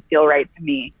that didn't feel right to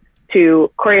me,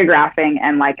 to choreographing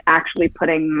and like actually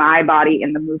putting my body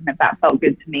in the movement that felt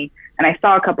good to me. And I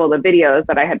saw a couple of the videos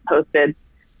that I had posted,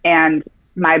 and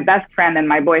my best friend and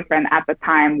my boyfriend at the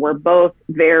time were both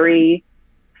very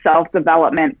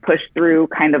self-development, push through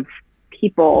kind of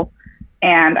people.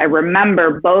 And I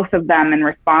remember both of them in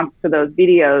response to those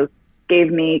videos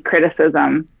gave me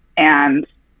criticism and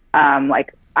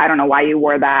like, I don't know why you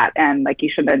wore that, and like you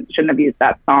shouldn't have used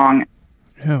that song.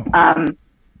 Yeah.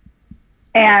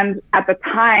 And at the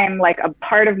time, like a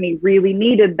part of me really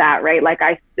needed that, right? Like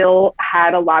I still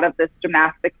had a lot of this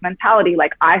gymnastics mentality.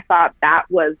 Like I thought that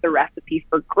was the recipe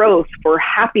for growth, for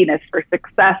happiness, for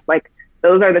success. Like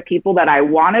those are the people that I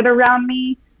wanted around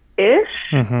me ish.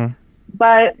 Mm-hmm.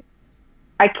 But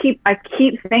I keep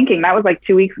thinking, that was like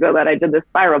 2 weeks ago that I did this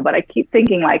spiral, but I keep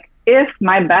thinking, like, if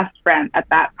my best friend at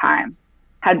that time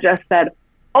had just said,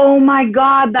 oh my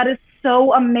God, that is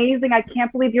so amazing. I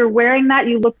can't believe you're wearing that.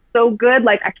 You look so good.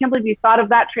 Like, I can't believe you thought of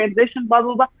that transition, blah,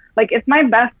 blah, blah. Like, if my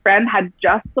best friend had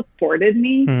just supported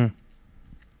me,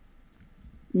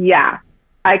 yeah,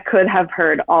 I could have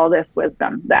heard all this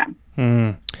wisdom then.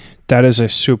 That is a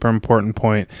super important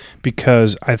point,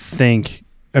 because I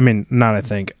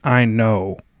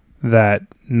know that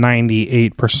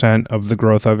 98% of the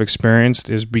growth I've experienced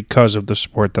is because of the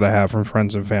support that I have from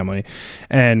friends and family.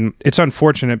 And it's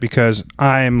unfortunate because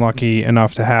I am lucky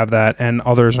enough to have that and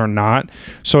others are not.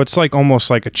 So it's like almost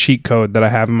like a cheat code that I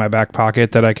have in my back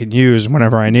pocket that I can use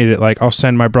whenever I need it. Like, I'll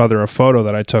send my brother a photo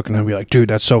that I took and he'll be like, dude,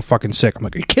 that's so fucking sick. I'm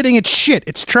like, are you kidding? It's shit.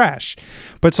 It's trash.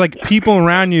 But it's like, people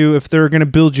around you, if they're going to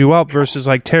build you up versus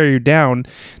like tear you down,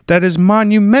 that is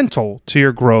monumental to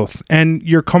your growth and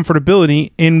your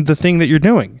comfortability in the thing that you're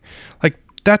doing. Like,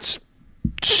 that's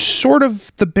sort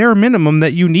of the bare minimum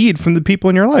that you need from the people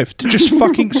in your life to just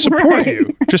fucking support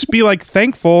you. Just be like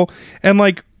thankful and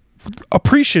like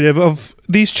appreciative of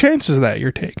these chances that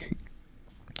you're taking.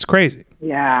 It's crazy.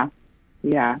 Yeah.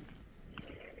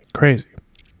 Crazy.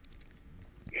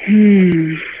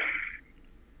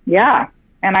 Yeah.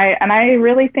 And I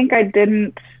really think I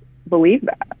didn't believe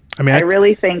that. I mean, I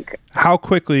really think... How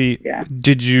quickly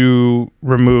did you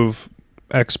remove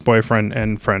ex-boyfriend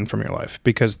and friend from your life?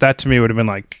 Because that to me would have been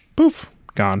like, poof,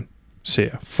 gone. See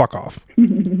ya. Fuck off.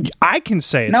 I can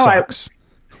say it sucks.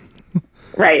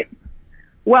 Right.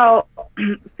 Well,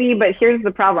 see, but here's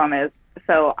the problem is,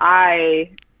 so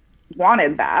I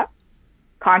wanted that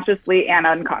consciously and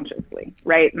unconsciously,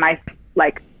 right?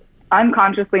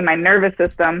 Unconsciously, my nervous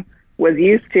system was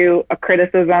used to a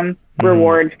criticism,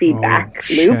 reward, feedback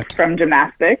loop from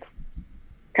gymnastics.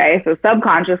 Okay, so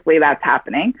subconsciously that's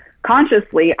happening.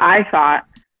 Consciously, I thought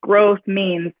growth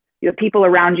means the people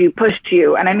around you pushed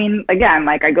you. And I mean, again,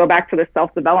 like, I go back to the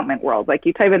self-development world. Like,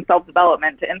 you type in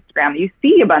self-development to Instagram, you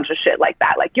see a bunch of shit like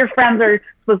that. Like, your friends are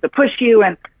supposed to push you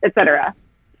and etc.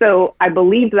 So I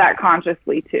believed that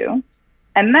consciously too.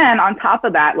 And then on top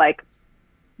of that, like,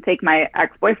 take my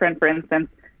ex-boyfriend, for instance,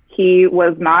 he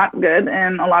was not good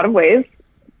in a lot of ways.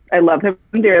 I love him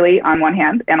dearly on one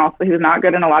hand, and also he was not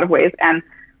good in a lot of ways. And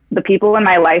the people in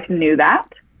my life knew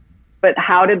that. But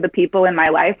how did the people in my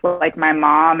life, like my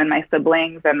mom and my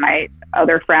siblings and my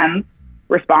other friends,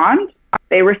 respond?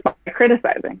 They respond by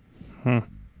criticizing.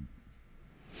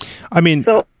 I mean...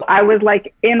 So I was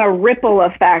like in a ripple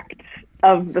effect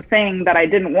of the thing that I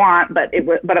didn't want, but it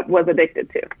was addicted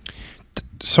to.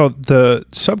 So the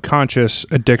subconscious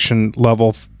addiction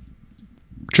level,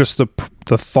 just the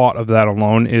thought of that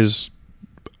alone is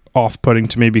off-putting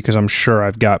to me, because I'm sure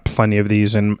I've got plenty of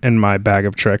these in my bag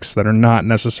of tricks that are not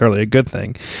necessarily a good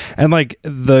thing. And like,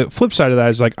 the flip side of that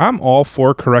is like, I'm all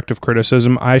for corrective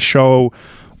criticism. I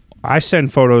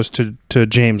send photos to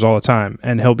James all the time,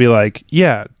 and he'll be like,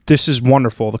 yeah, this is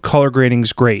wonderful. The color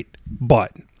grading's great,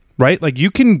 but right? Like, you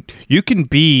can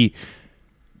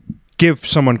give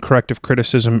someone corrective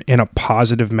criticism in a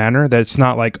positive manner, that it's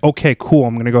not like, okay, cool,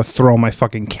 I'm going to go throw my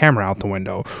fucking camera out the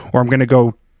window, or I'm going to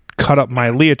go cut up my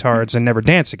leotards and never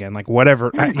dance again. Like,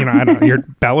 whatever, I don't know, your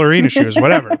ballerina shoes,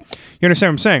 whatever. You understand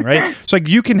what I'm saying, right? It's like,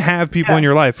 you can have people in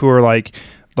your life who are like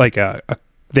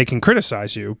they can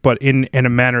criticize you, but in a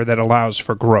manner that allows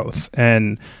for growth.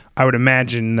 And I would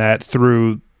imagine that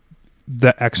through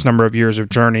the X number of years of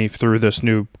journey through this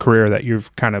new career that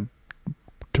you've kind of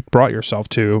brought yourself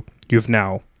to, you've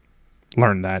now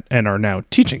learned that and are now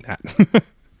teaching that.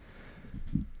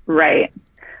 Right.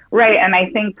 And I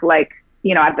think, like,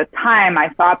 at the time I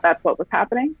thought that's what was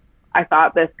happening. I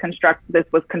thought this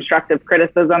was constructive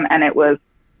criticism, and it was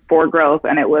for growth,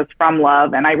 and it was from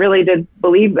love. And I really did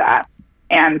believe that.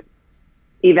 And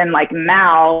even like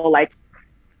now, like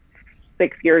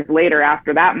 6 years later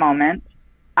after that moment,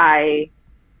 I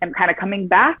am kind of coming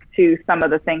back to some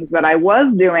of the things that I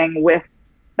was doing with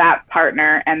that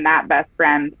partner and that best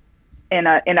friend in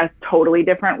a totally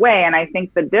different way. And I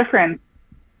think the difference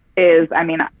is, I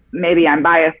mean, maybe I'm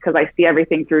biased because I see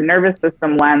everything through nervous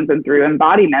system lens and through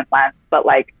embodiment lens, but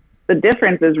like, the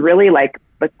difference is really like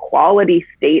the quality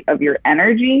state of your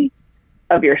energy,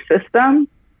 of your system,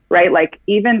 right? Like,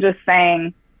 even just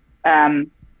saying the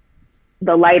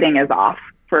lighting is off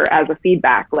as a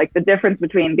feedback, like the difference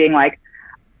between being like,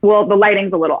 well, the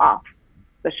lighting's a little off,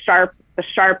 the sharp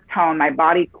tone, my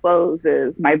body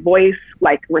closes, my voice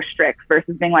like restricts,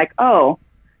 versus being like, oh,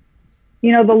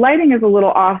 the lighting is a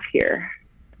little off here.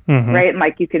 right? And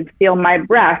like, you can feel my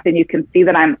breath and you can see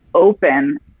that I'm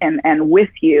open and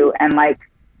with you. And like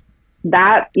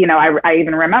that, you know, I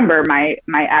even remember my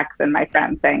ex and my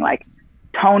friend saying like,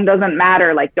 tone doesn't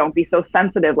matter. Like, don't be so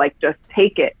sensitive. Like, just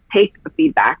take the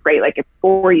feedback, right? Like, it's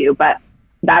for you. But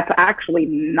that's actually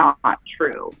not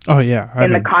true. Oh yeah.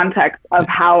 In the context of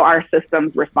how our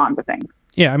systems respond to things.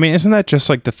 Yeah. I mean, isn't that just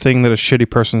like the thing that a shitty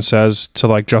person says to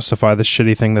like justify the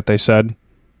shitty thing that they said?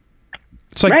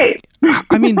 It's like, right.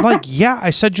 I mean, like, yeah, I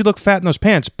said you look fat in those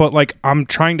pants, but like, I'm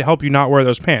trying to help you not wear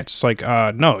those pants. It's like,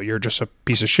 no, you're just a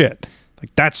piece of shit.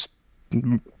 Like, that's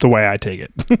the way I take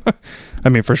it. I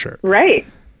mean, for sure. Right.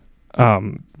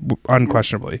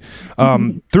 Unquestionably.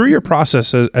 Through your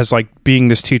process as like being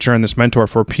this teacher and this mentor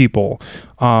for people,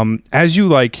 as you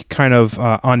like kind of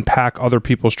unpack other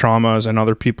people's traumas and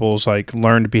other people's like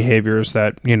learned behaviors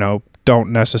that, you know,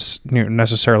 don't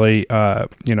necessarily,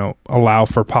 allow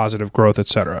for positive growth,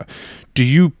 etc. Do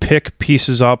you pick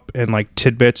pieces up and like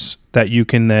tidbits that you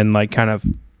can then like kind of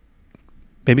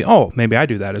maybe I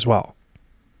do that as well?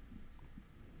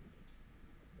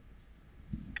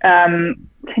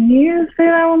 Can you say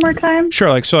that one more time? Sure.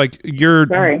 Like, so like you're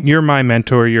my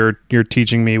mentor, you're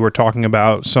teaching me, we're talking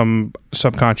about some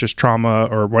subconscious trauma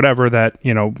or whatever that,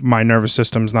 you know, my nervous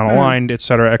system's not aligned, et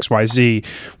cetera, XYZ.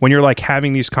 When you're like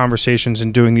having these conversations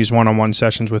and doing these one-on-one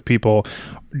sessions with people,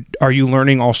 are you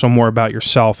learning also more about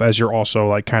yourself as you're also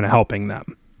like kind of helping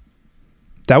them?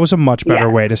 That was a much better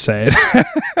way to say it.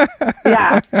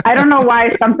 Yeah. I don't know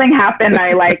why something happened.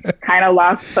 I like kind of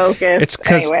lost focus.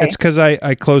 It's because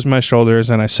I closed my shoulders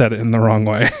and I said it in the wrong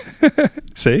way.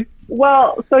 See?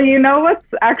 Well, so you know what's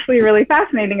actually really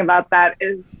fascinating about that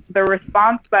is the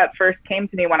response that first came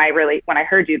to me when I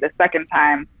heard you the second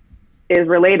time is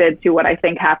related to what I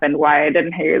think happened, why I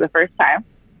didn't hear you the first time,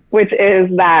 which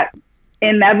is that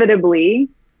inevitably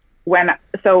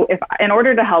if in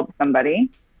order to help somebody,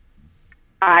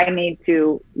 I need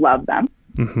to love them.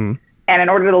 Mm-hmm. And in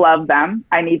order to love them,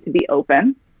 I need to be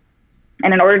open.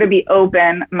 And in order to be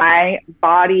open, my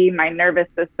body, my nervous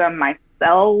system, my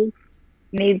cells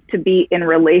need to be in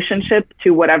relationship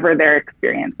to whatever they're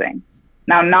experiencing.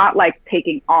 Now, not like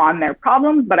taking on their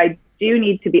problems, but I do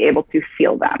need to be able to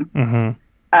feel them.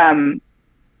 Mm-hmm.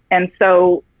 And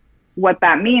so what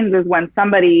that means is when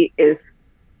somebody is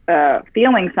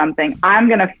feeling something, I'm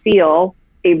going to feel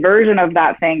a version of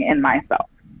that thing in myself.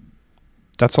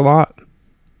 That's a lot.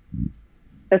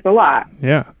 It's a lot.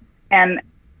 Yeah. And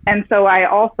so I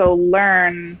also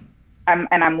learn,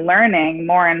 I'm learning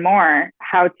more and more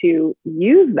how to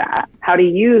use that, how to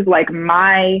use like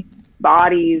my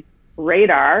body's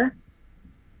radar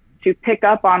to pick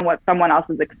up on what someone else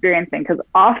is experiencing. Because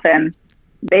often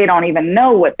they don't even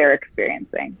know what they're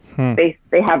experiencing. They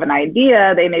have an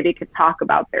idea, they maybe could talk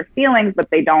about their feelings, but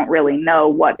they don't really know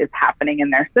what is happening in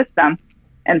their system.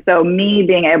 And so me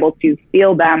being able to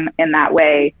feel them in that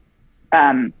way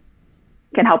can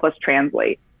help us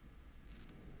translate.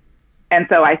 And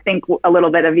so I think a little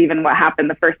bit of even what happened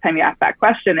the first time you asked that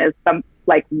question is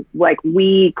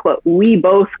we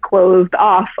both closed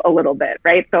off a little bit,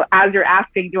 right? So as you're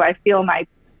asking, do I feel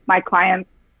my client's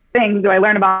thing? Do I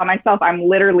learn about myself? I'm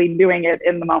literally doing it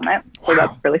in the moment. So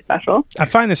That's really special. I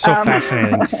find this so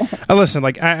fascinating. Listen,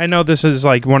 like, I know this is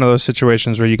like one of those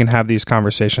situations where you can have these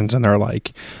conversations and they're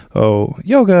like, oh,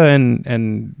 yoga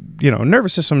and you know,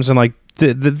 nervous systems and like,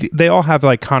 they all have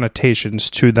like connotations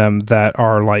to them that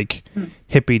are like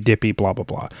hippy dippy, blah, blah,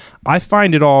 blah. I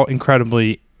find it all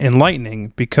incredibly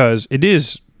enlightening because it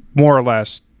is more or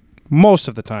less most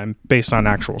of the time based on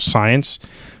actual science.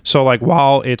 So like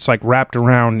while it's like wrapped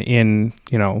around in,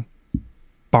 you know,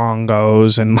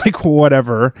 bongos and like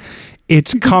whatever,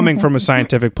 it's coming from a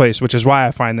scientific place, which is why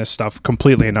I find this stuff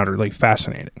completely and utterly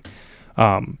fascinating.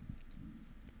 Wow.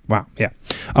 Yeah.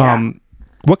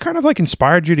 What kind of like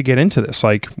inspired you to get into this?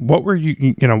 Like what were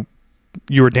you know,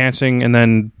 you were dancing and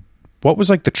then what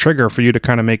was like the trigger for you to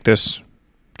kind of make this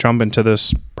jump into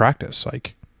this practice?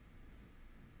 Like,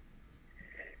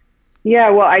 yeah,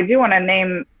 well, I do want to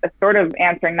name sort of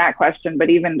answering that question,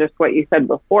 but even just what you said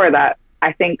before that,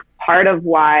 I think part of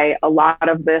why a lot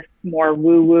of this more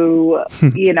woo-woo,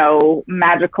 you know,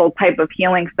 magical type of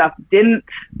healing stuff didn't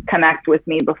connect with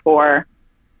me before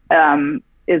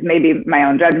is maybe my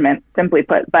own judgment, simply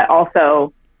put, but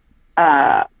also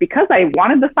because I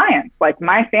wanted the science. Like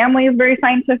my family is very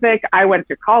scientific. I went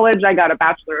to college. I got a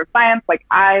Bachelor of Science. Like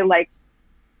I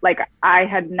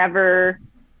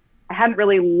hadn't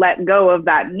really let go of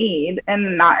that need,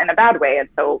 and not in a bad way. And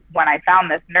so when I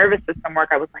found this nervous system work,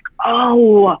 I was like,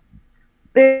 oh,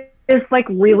 this this like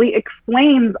really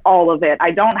explains all of it.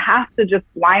 I don't have to just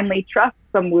blindly trust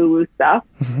some woo-woo stuff.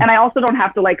 And I also don't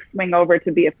have to like swing over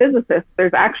to be a physicist.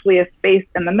 There's actually a space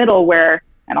in the middle where,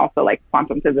 and also like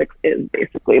quantum physics is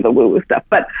basically the woo-woo stuff,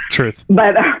 but truth.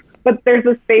 But there's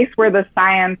a space where the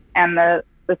science and the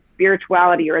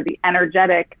spirituality or the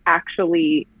energetic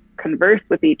actually converse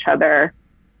with each other.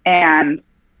 And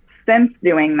since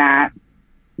doing that,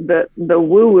 the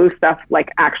woo-woo stuff like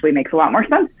actually makes a lot more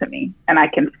sense to me, and I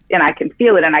can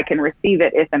feel it, and I can receive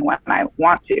it if and when I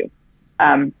want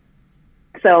to.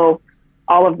 So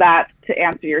all of that to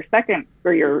answer your second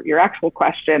or your actual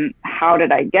question, how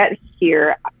did I get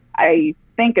here? I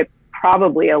think it's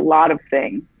probably a lot of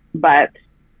things, but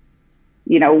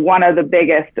you know, one of the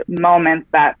biggest moments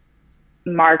that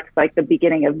marked like the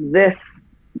beginning of this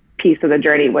piece of the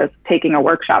journey was taking a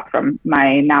workshop from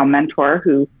my now mentor,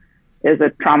 who is a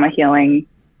trauma healing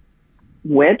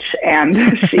witch.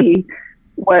 And she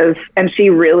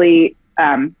really,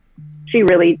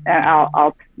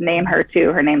 I'll name her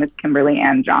too. Her name is Kimberly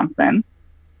Ann Johnson.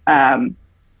 And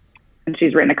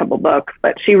she's written a couple books,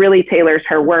 but she really tailors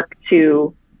her work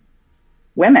to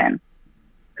women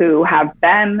who have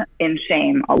been in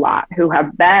shame a lot, who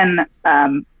have been,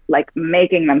 like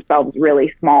making themselves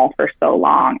really small for so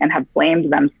long and have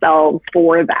blamed themselves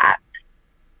for that.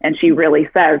 And she really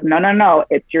says, no,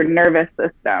 it's your nervous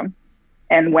system.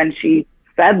 And when she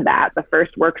said that, the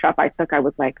first workshop I took, I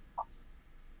was like,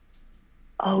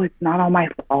 oh, it's not all my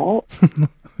fault.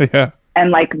 Yeah.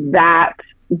 And like that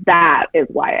is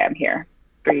why I'm here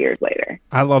 3 years later.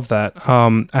 I love that.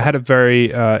 I had a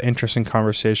very interesting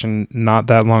conversation not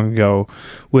that long ago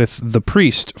with the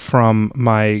priest from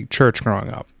my church growing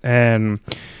up. And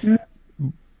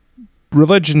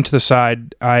religion to the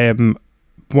side, I am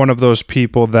one of those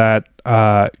people that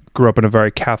grew up in a very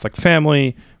Catholic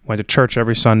family, went to church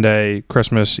every Sunday,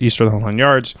 Christmas, Easter, the whole nine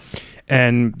yards.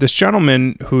 And this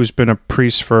gentleman who's been a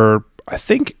priest for, I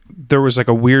think there was like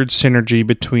a weird synergy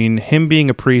between him being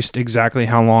a priest exactly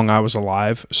how long I was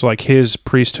alive. So like his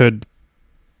priesthood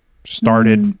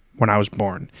started when I was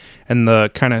born. And the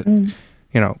kind of,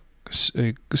 you know,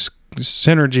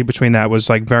 synergy between that was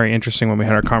like very interesting when we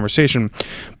had our conversation.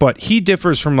 But he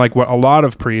differs from like what a lot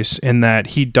of priests in that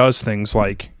he does things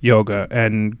like yoga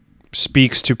and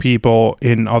speaks to people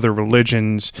in other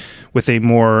religions with a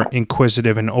more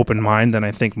inquisitive and open mind than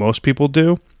I think most people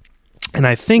do. And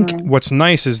I think what's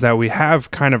nice is that we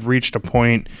have kind of reached a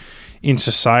point in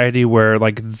society where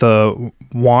like the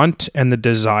want and the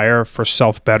desire for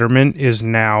self-betterment is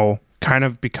now kind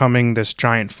of becoming this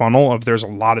giant funnel of there's a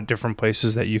lot of different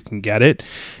places that you can get it.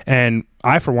 And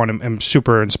I, for one, am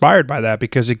super inspired by that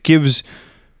because it gives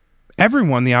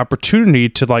everyone the opportunity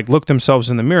to like look themselves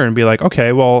in the mirror and be like,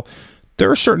 okay, well, there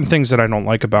are certain things that I don't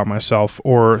like about myself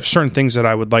or certain things that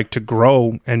I would like to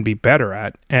grow and be better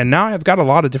at. And now I've got a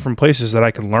lot of different places that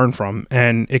I can learn from.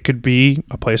 And it could be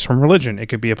a place from religion. It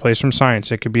could be a place from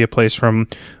science. It could be a place from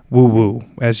woo-woo,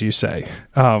 as you say,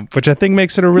 which I think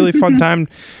makes it a really fun time.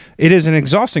 It is an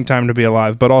exhausting time to be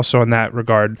alive, but also in that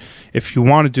regard, if you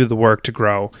want to do the work to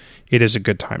grow, it is a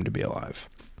good time to be alive.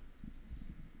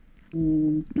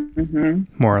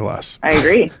 More or less. I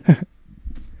agree.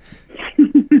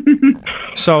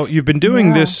 So you've been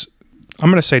doing this, I'm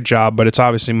going to say job, but it's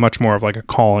obviously much more of like a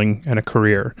calling and a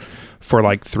career for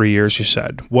like 3 years, you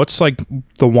said. What's like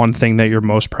the one thing that you're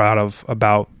most proud of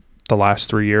about the last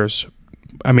 3 years?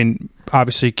 I mean,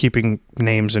 obviously keeping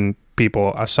names and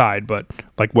people aside, but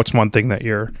like what's one thing that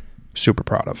you're super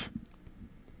proud of?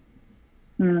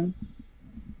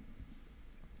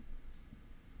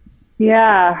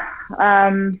 Yeah.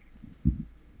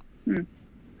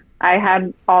 I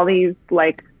had all these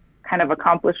like kind of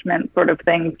accomplishment sort of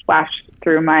things flash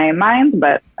through my mind,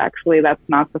 but actually that's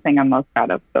not the thing I'm most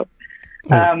proud of. So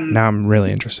now I'm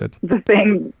really interested. The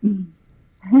thing,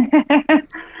 and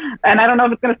I don't know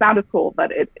if it's going to sound as cool,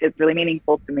 but it's really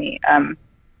meaningful to me.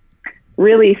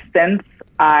 Really, since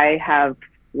I have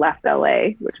left LA,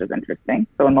 which is interesting.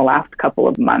 So in the last couple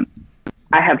of months,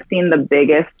 I have seen the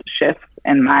biggest shifts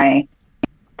in my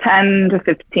 10 to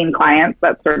 15 clients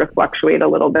that sort of fluctuate a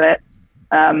little bit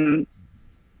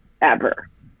ever.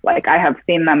 Like I have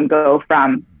seen them go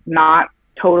from not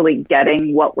totally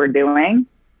getting what we're doing.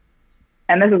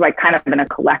 And this is like kind of in a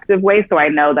collective way. So I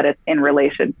know that it's in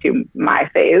relation to my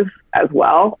phase as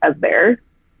well as theirs.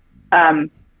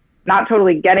 Not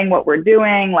totally getting what we're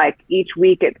doing. Like each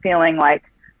week it's feeling like,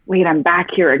 wait, I'm back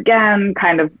here again.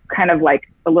 Kind of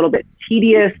like a little bit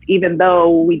tedious, even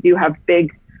though we do have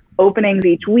big openings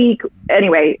each week.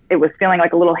 Anyway, it was feeling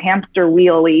like a little hamster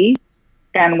wheel-y.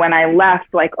 And when I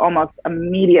left, like almost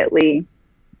immediately,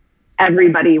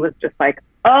 everybody was just like,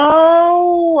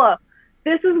 Oh,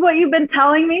 this is what you've been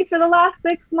telling me for the last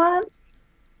 6 months?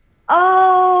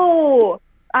 Oh,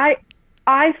 I,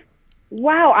 I,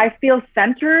 wow, I feel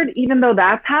centered even though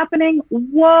that's happening.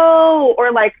 Whoa.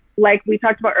 Or like we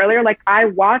talked about earlier, like I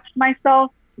watched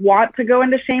myself want to go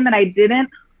into shame and I didn't.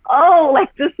 Oh,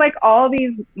 like just like all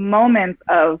these moments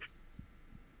of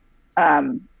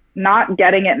not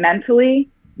getting it mentally,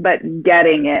 but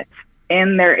getting it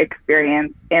in their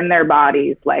experience, in their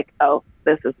bodies, like, oh,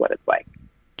 this is what it's like.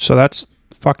 So that's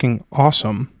fucking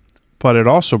awesome. But it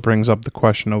also brings up the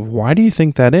question of why do you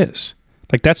think that is?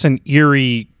 Like, that's an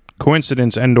eerie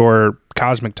coincidence and or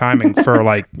cosmic timing for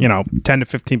 10 to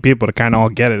 15 people to kind of all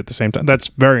get it at the same time. That's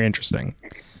very interesting.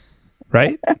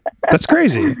 Right? That's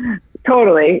crazy.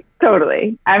 Totally.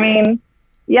 I mean,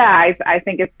 yeah, I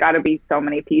think it's got to be so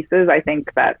many pieces. I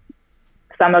think that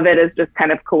some of it is just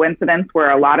kind of coincidence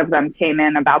where a lot of them came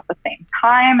in about the same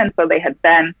time. And so they had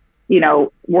been,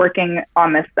 working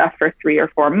on this stuff for 3 or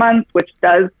 4 months, which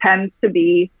does tend to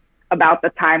be about the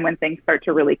time when things start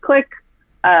to really click.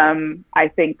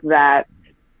 I think that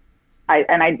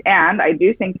I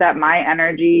do think that my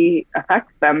energy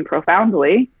affects them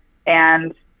profoundly.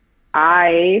 And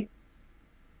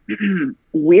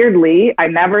weirdly, I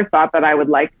never thought that I would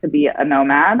like to be a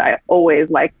nomad. I always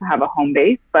like to have a home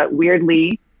base, but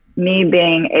weirdly, me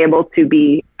being able to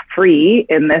be free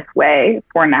in this way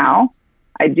for now,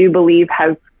 I do believe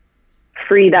has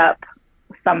freed up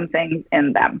some things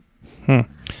in them.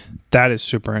 That is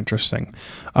super interesting.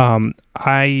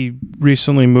 I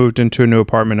recently moved into a new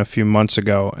apartment a few months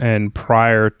ago, and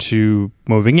prior to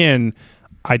moving in,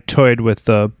 I toyed with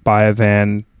the buy a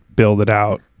van, build it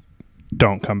out,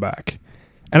 don't come back.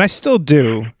 And I still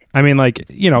do. I mean,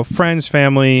 friends,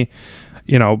 family,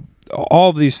 all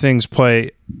of these things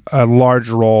play a large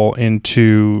role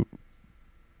into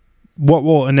what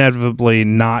will inevitably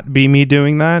not be me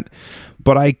doing that.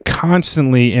 But I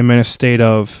constantly am in a state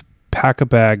of pack a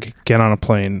bag, get on a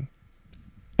plane,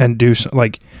 and do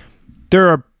there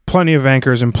are plenty of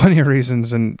anchors and plenty of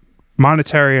reasons and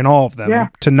monetary and all of them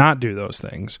to not do those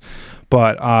things.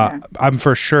 But I'm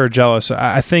for sure jealous.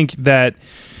 I think that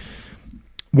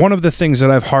one of the things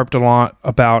that I've harped a lot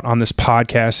about on this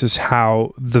podcast is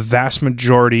how the vast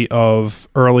majority of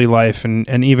early life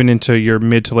and even into your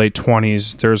mid to late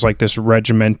 20s, there's like this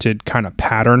regimented kind of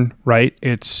pattern, right?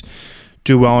 It's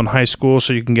do well in high school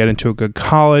so you can get into a good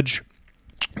college,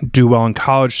 do well in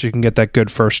college so you can get that good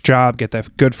first job, get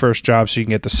that good first job so you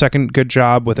can get the second good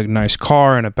job with a nice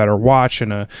car and a better watch,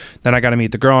 and then I got to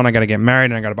meet the girl and I got to get married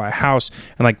and I got to buy a house.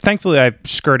 And thankfully I've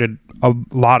skirted a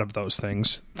lot of those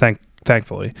things,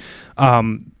 thankfully.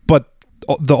 But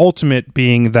the ultimate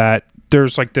being that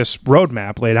there's this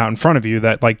roadmap laid out in front of you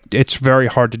that it's very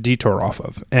hard to detour off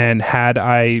of. And had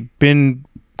I been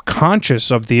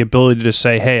conscious of the ability to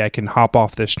say, hey, I can hop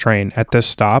off this train at this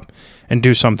stop and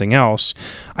do something else,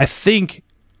 I think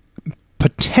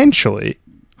potentially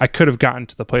I could have gotten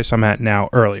to the place I'm at now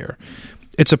earlier.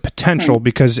 It's a potential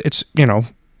because it's,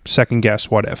 second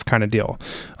guess, what if kind of deal.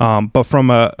 But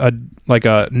from a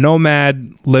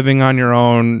nomad living on your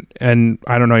own and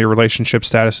I don't know, your relationship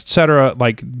status, etc.,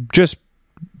 just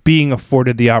being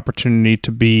afforded the opportunity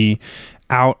to be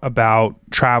out about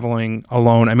traveling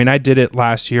alone. I mean, I did it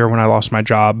last year when I lost my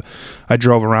job. I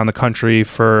drove around the country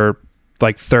for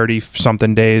 30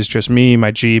 something days, just me,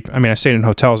 my Jeep. I mean, I stayed in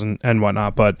hotels and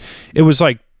whatnot, but it was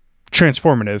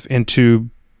transformative into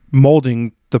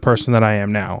molding the person that I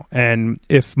am now. And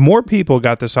if more people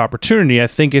got this opportunity, I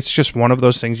think it's just one of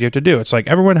those things you have to do. It's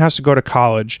everyone has to go to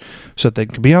college so that they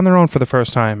can be on their own for the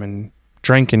first time and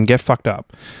drink and get fucked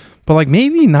up. But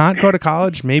maybe not go to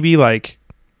college, maybe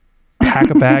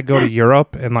pack a bag, go to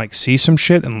Europe and see some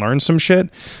shit and learn some shit.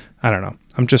 I don't know.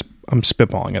 I'm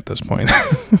spitballing at this point.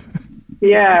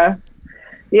 Yeah.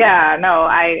 No,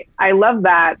 I love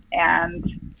that.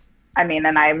 And I mean,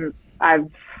 and I've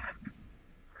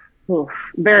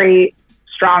very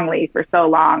strongly for so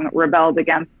long rebelled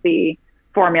against the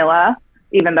formula,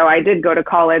 even though I did go to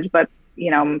college, but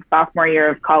sophomore year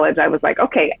of college, I was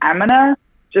okay, I'm going to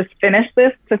just finish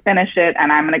this to finish it. And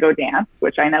I'm going to go dance,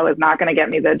 which I know is not going to get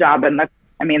me the job and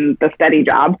the steady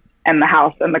job and the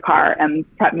house and the car and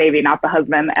maybe not the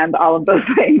husband and all of those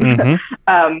things.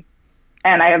 Mm-hmm.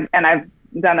 And I've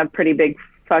done a pretty big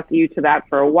fuck you to that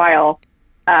for a while.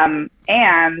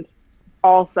 And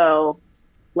also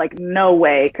no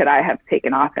way could I have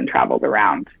taken off and traveled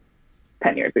around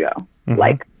 10 years ago.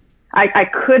 Mm-hmm. I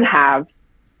could have,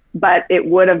 but it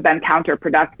would have been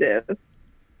counterproductive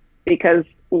because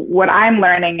what I'm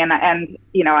learning and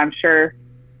I'm sure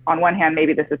on one hand,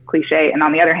 maybe this is cliche. And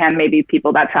on the other hand, maybe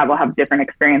people that travel have different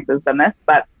experiences than this,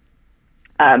 but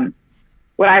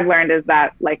what I've learned is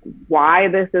that like why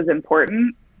this is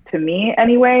important to me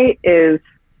anyway is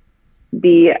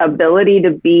the ability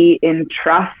to be in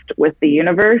trust with the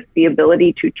universe, the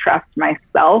ability to trust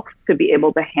myself, to be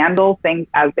able to handle things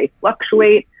as they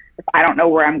fluctuate. If I don't know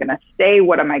where I'm going to stay,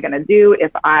 what am I going to do?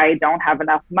 If I don't have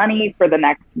enough money for the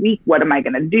next week, what am I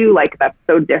going to do? Like that's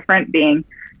so different being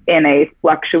in a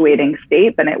fluctuating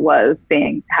state than it was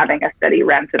having a steady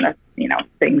rent and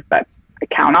things that I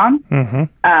count on.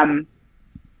 Mm-hmm.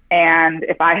 And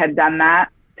if I had done that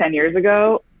 10 years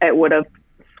ago, it would have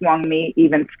swung me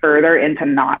even further into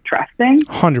not trusting.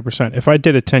 100%. If I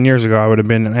did it 10 years ago, I would have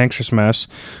been an anxious mess.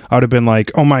 I would have been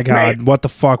like, oh my God, right. What the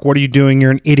fuck? What are you doing?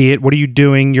 You're an idiot. What are you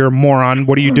doing? You're a moron.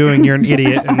 What are you doing? You're an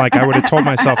idiot. And like, I would have told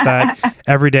myself that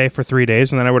every day for 3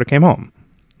 days, and then I would have came home.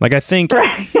 Like, I think,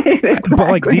 right. Exactly. But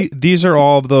like these are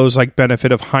all of those like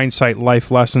benefit of hindsight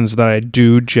life lessons that I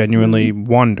do genuinely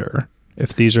wonder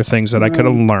if these are things that I could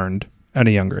have learned at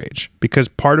a younger age, because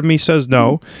part of me says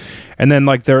no. And then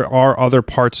like there are other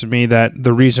parts of me that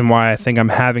the reason why I think I'm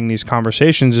having these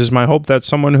conversations is my hope that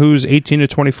someone who's 18 to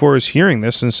 24 is hearing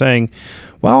this and saying,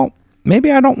 well, maybe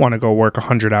I don't want to go work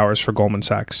 100 hours for Goldman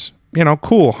Sachs. You know,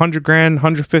 cool, 100 grand,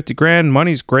 150 grand,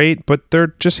 money's great, but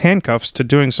they're just handcuffs to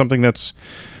doing something that's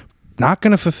not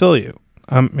going to fulfill you.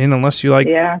 I mean, unless you like,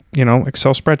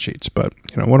 Excel spreadsheets, but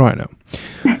what do I know?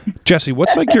 Jessie,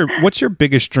 what's your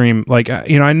biggest dream? Like,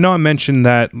 I know I mentioned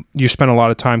that you spent a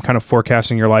lot of time kind of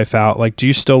forecasting your life out. Like, do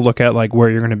you still look at like where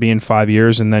you're going to be in 5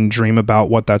 years and then dream about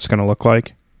what that's going to look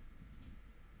like?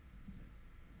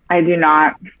 I do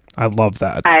not. I love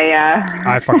that.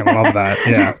 I fucking love that.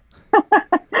 Yeah.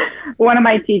 One of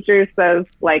my teachers says,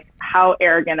 like, how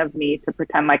arrogant of me to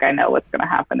pretend like I know what's going to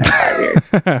happen in 5 years.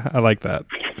 I like that.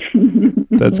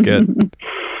 That's good.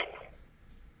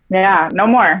 Yeah, no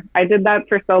more. I did that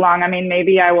for so long. I mean,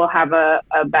 maybe I will have a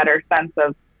better sense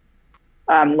of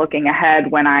looking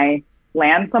ahead when I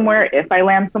land somewhere, if I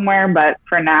land somewhere. But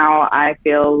for now, I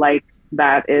feel like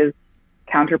that is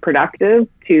counterproductive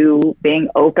to being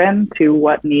open to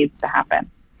what needs to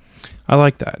happen. I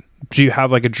like that. Do you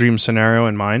have like a dream scenario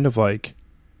in mind of like,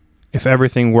 if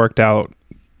everything worked out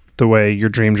the way your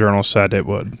dream journal said it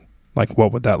would, like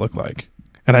what would that look like?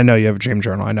 And I know you have a dream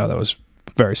journal. I know that was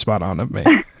very spot on of me.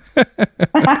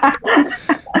 I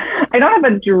don't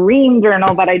have a dream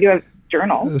journal, but I do have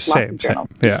journals. Same.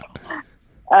 Yeah.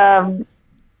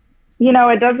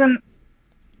 It doesn't,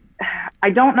 I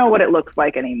don't know what it looks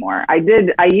like anymore. I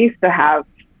used to have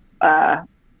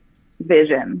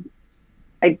vision.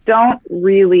 I don't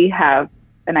really have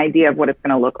an idea of what it's going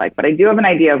to look like, but I do have an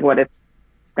idea of what it's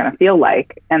going to feel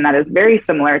like. And that is very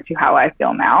similar to how I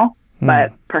feel now,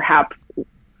 but perhaps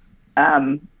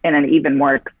in an even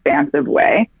more expansive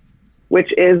way,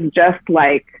 which is just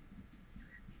like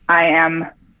I am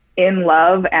in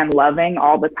love and loving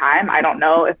all the time. I don't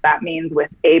know if that means with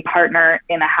a partner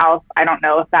in a house. I don't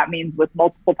know if that means with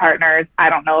multiple partners. I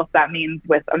don't know if that means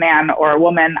with a man or a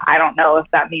woman. I don't know if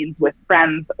that means with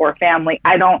friends or family.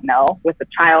 I don't know, with a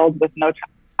child, with no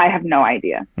child. I have no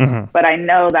idea. But I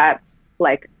know that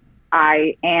like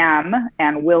I am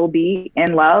and will be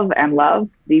in love and love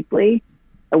deeply.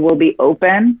 I will be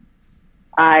open.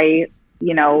 I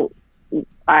know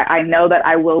that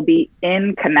I will be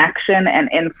in connection and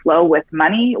in flow with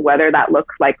money, whether that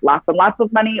looks like lots and lots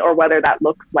of money or whether that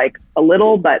looks like a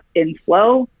little, but in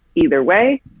flow, either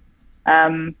way.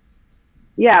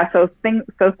 So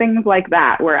things like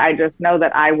that, where I just know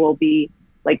that I will be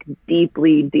like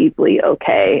deeply, deeply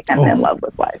okay and in love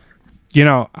with life.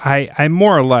 I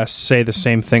more or less say the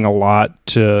same thing a lot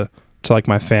to like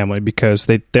my family, because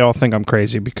they all think I'm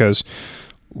crazy, because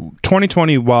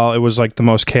 2020, while it was like the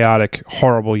most chaotic,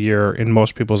 horrible year in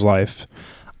most people's life,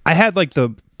 I had like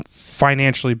the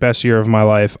financially best year of my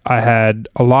life. I had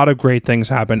a lot of great things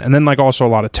happen, and then like also a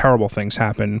lot of terrible things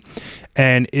happen.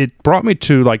 And it brought me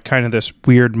to like kind of this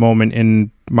weird moment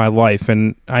in my life.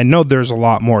 And I know there's a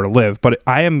lot more to live, but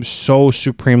I am so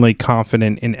supremely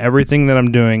confident in everything that I'm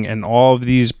doing and all of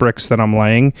these bricks that I'm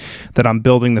laying, that I'm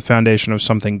building the foundation of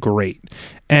something great.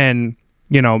 And,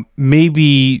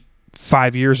 maybe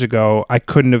 5 years ago, I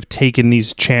couldn't have taken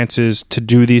these chances to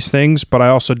do these things, but I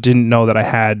also didn't know that I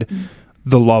had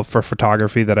the love for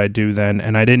photography that I do then.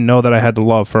 And I didn't know that I had the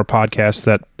love for a podcast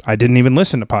that I didn't even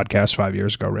listen to podcasts 5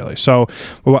 years ago, really. So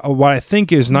what I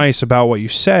think is nice about what you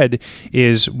said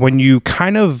is when you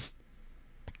kind of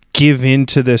give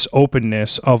into this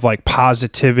openness of like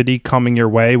positivity coming your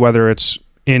way, whether it's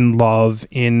in love,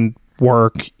 in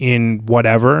work, in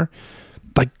whatever,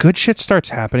 like good shit starts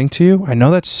happening to you. I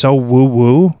know that's so woo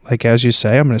woo. Like, as you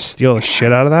say, I'm going to steal the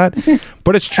shit out of that,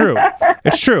 but it's true.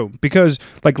 It's true because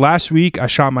like last week I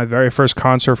shot my very first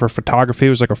concert for photography. It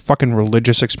was like a fucking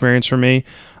religious experience for me.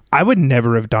 I would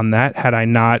never have done that had I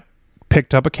not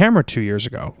picked up a camera 2 years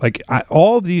ago. Like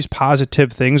all of these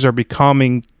positive things are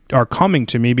coming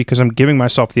to me because I'm giving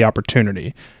myself the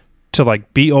opportunity to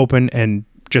like be open and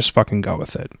just fucking go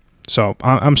with it. So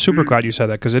I'm super glad you said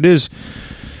that because it is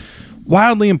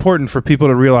wildly important for people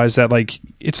to realize that like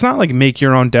it's not like make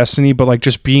your own destiny, but like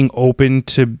just being open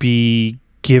to be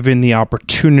given the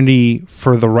opportunity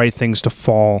for the right things to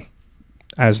fall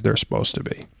as they're supposed to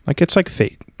be. Like it's like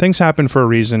fate. Things happen for a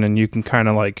reason and you can kind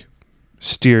of like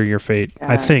steer your fate,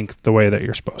 I think, the way that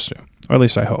you're supposed to. Or at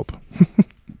least I hope.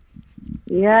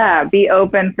 Yeah, be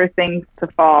open for things to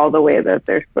fall the way that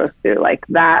they're supposed to. Like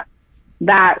that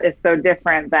is so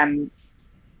different than,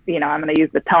 you know, I'm going to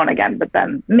use the tone again, but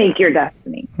then make your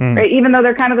destiny, right? Even though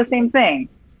they're kind of the same thing,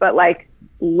 but like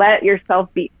let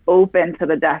yourself be open to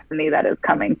the destiny that is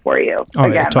coming for you.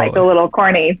 Again, yeah, totally. Like a little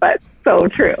corny, but so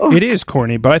true. It is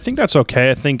corny, but I think that's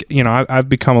okay. I think, you know, I've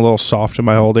become a little soft in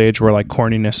my old age where like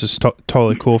corniness is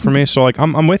totally cool for me. So like,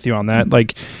 I'm with you on that.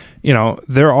 Like, you know,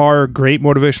 there are great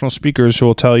motivational speakers who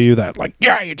will tell you that like,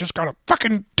 yeah, you just gotta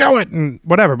fucking do it and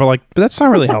whatever. But like, but that's not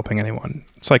really helping anyone.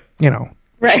 It's like, you know,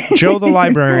 right. Joe the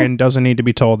librarian doesn't need to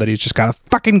be told that he's just gotta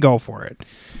fucking go for it.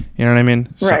 You know what I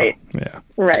mean? So, right. Yeah.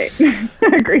 Right.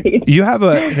 Agreed. You have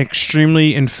an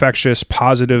extremely infectious,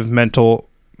 positive mental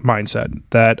mindset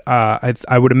that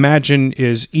I would imagine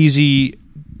is easy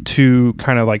to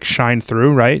kind of like shine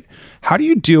through, right? How do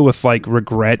you deal with like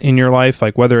regret in your life,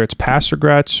 like whether it's past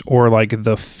regrets or like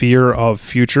the fear of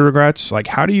future regrets? Like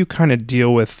how do you kind of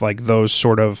deal with like those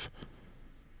sort of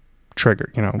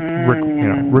trigger,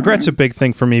 regret's a big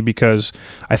thing for me because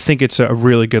I think it's a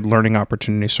really good learning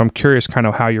opportunity. So I'm curious kind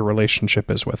of how your relationship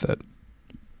is with it.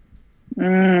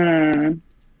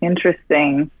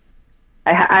 Interesting.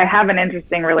 I have an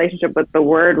interesting relationship with the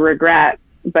word regret,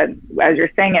 but as you're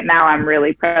saying it now, I'm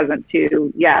really present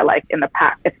to, like in the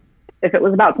past, if it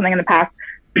was about something in the past,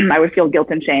 I would feel guilt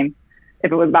and shame.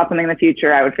 If it was about something in the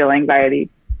future, I would feel anxiety.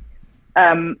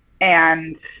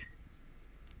 And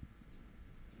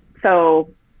so,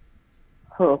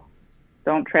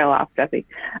 don't trail off, Jessie.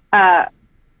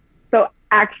 So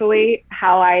actually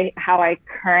how I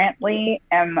currently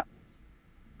am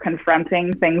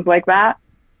confronting things like that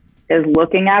is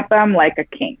looking at them like a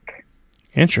kink.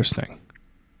 Interesting.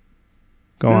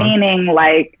 Go on. Meaning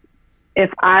like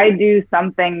if I do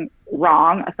something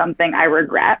wrong, something I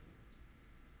regret,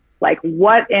 like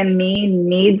what in me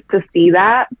needs to see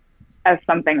that as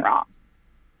something wrong?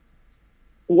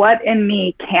 What in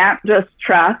me can't just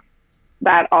trust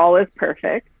that all is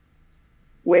perfect,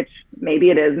 which maybe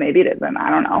it is, maybe it isn't, I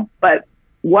don't know. But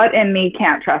what in me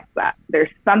can't trust that? There's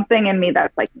something in me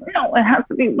that's like, no, it has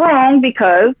to be wrong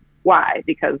because why?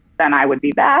 Because then I would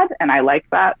be bad and I like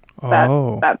that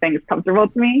thing is comfortable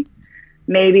to me.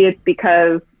 Maybe it's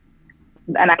because,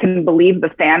 and I can believe the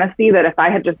fantasy that if I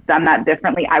had just done that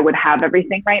differently, I would have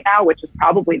everything right now, which is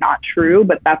probably not true,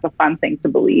 but that's a fun thing to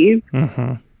believe.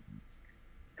 Mm-hmm.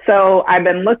 So I've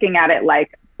been looking at it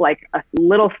like a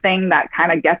little thing that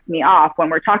kind of gets me off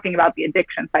when we're talking about the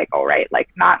addiction cycle, right? Like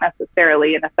not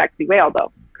necessarily in a sexy way,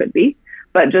 although could be,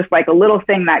 but just like a little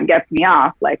thing that gets me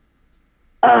off, like,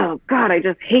 oh God, I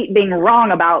just hate being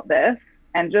wrong about this,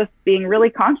 and just being really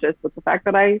conscious with the fact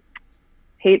that I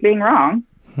hate being wrong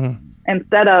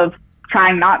instead of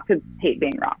trying not to hate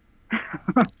being wrong.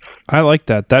 I like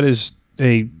that. That is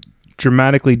a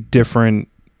dramatically different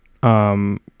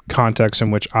context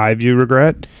in which I view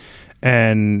regret,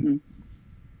 and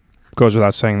goes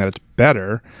without saying that it's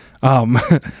better.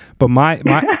 But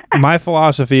my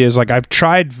philosophy is like, I've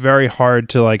tried very hard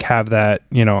to like have that,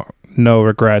 no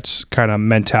regrets kind of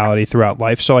mentality throughout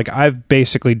life. So like I've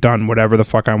basically done whatever the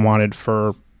fuck I wanted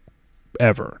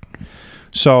forever.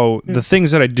 So the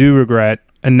things that I do regret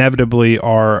inevitably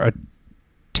are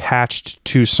attached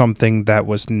to something that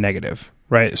was negative,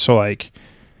 right? So like,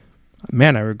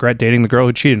 man, I regret dating the girl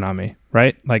who cheated on me,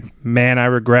 right? Like, man, I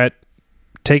regret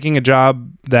taking a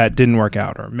job that didn't work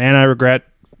out, or man, I regret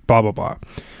blah, blah, blah.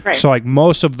 Right. So like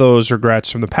most of those regrets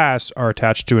from the past are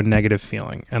attached to a negative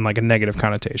feeling and like a negative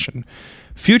connotation.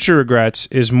 Future regrets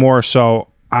is more so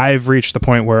I've reached the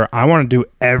point where I want to do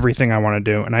everything I want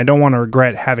to do, and I don't want to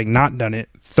regret having not done it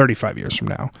 35 years from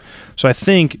now. So I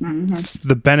think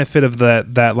the benefit of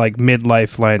that like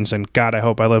midlife lens, and God, I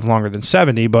hope I live longer than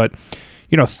 70, but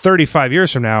 35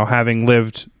 years from now, having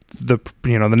lived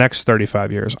the next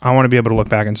 35 years, I want to be able to look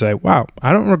back and say, wow,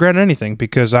 I don't regret anything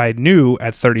because I knew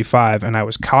at 35 and I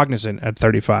was cognizant at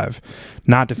 35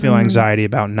 not to feel anxiety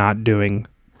about not doing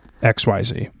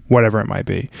XYZ, whatever it might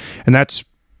be. And that's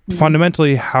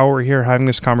fundamentally how we're here having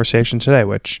this conversation today,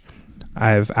 which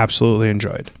I've absolutely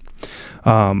enjoyed.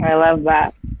 I love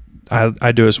that.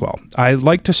 I do as well. I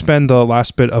like to spend the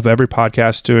last bit of every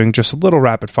podcast doing just a little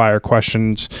rapid fire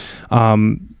questions.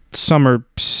 Some are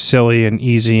silly and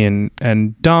easy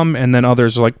and dumb, and then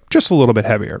others are like just a little bit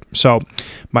heavier. So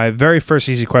my very first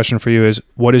easy question for you is,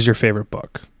 what is your favorite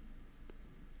book?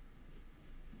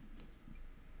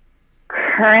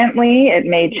 Currently, it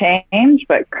may change,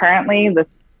 but currently the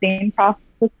Philistine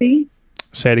Prophecy.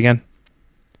 Say it again.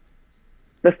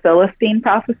 The Philistine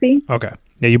Prophecy. Okay.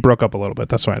 Yeah, you broke up a little bit.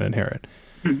 That's why I didn't hear it.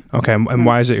 Okay, and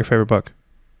why is it your favorite book?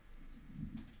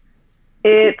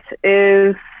 It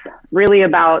is really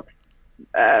about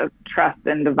trust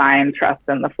in divine, trust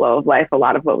in the flow of life, a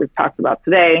lot of what we've talked about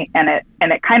today. And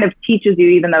it kind of teaches you,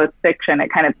 even though it's fiction,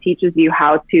 it kind of teaches you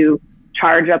how to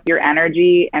charge up your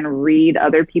energy and read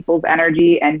other people's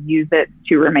energy and use it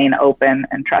to remain open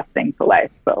and trusting to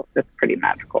life. So it's pretty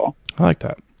magical. I like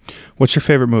that. What's your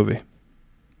favorite movie?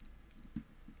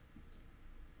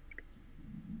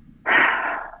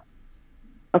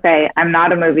 Okay, I'm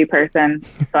not a movie person,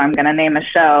 so I'm going to name a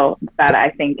show that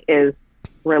I think is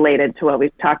related to what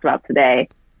we've talked about today,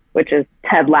 which is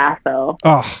Ted Lasso.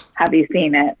 Oh, have you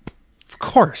seen it? Of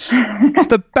course. It's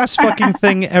the best fucking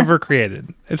thing ever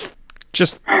created. It's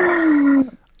just...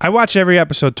 I watch every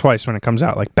episode twice when it comes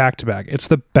out, like back to back. It's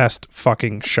the best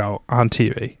fucking show on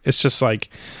TV. It's just like...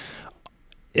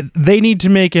 They need to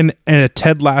make a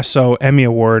Ted Lasso Emmy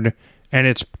Award, and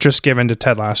it's just given to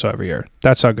Ted Lasso every year.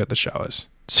 That's how good the show is.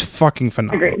 It's fucking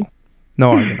phenomenal. Agreed.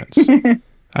 No arguments.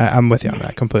 I'm with you on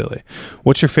that completely.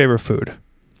 What's your favorite food?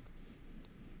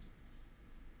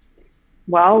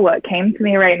 Well, what came to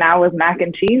me right now was mac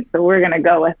and cheese, so we're going to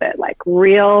go with it. Like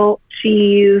real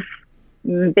cheese,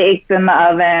 baked in the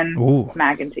oven. Ooh.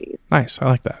 Mac and cheese. Nice. I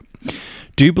like that.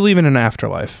 Do you believe in an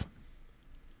afterlife?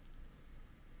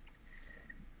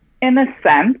 In a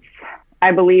sense,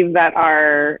 I believe that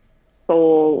our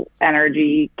soul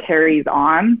energy carries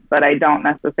on, but I don't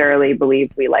necessarily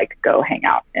believe we go hang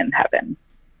out in heaven.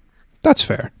 That's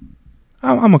fair.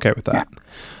 I'm okay with that.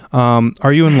 Yeah.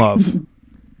 Are you in love?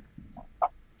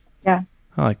 Yeah.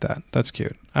 I like that. That's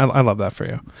cute. I love that for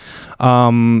you.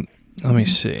 Let me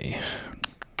see.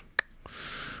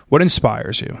 What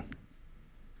inspires you?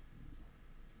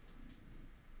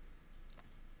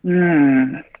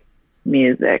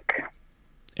 Music.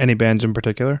 Any bands in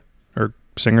particular? Or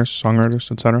singers, songwriters,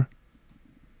 etc.?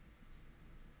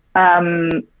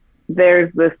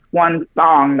 There's this one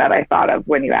song that I thought of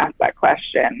when you asked that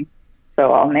question,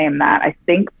 so I'll name that.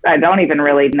 I don't even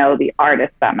really know the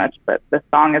artist that much, but the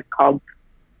song is called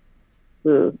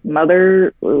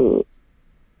Mother.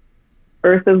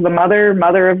 Earth is the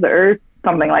mother of the earth,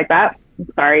 something like that.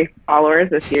 Sorry, followers,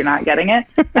 if you're not getting it.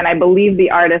 And I believe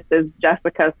the artist is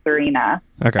Jessica Serena.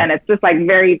 Okay. And it's just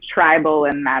very tribal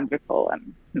and magical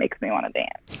and makes me want to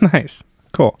dance. Nice.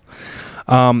 Cool.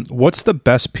 What's the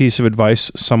best piece of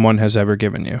advice someone has ever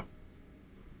given you?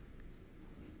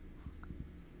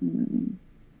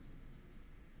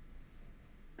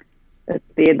 It's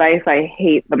the advice I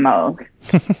hate the most.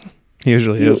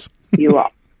 Usually is.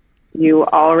 You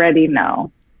already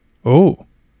know. Oh,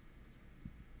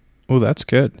 that's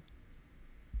good.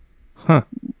 Huh.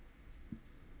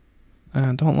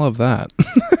 I don't love that.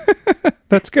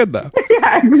 That's good though.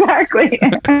 Yeah, exactly.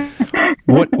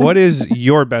 What is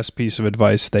your best piece of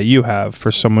advice that you have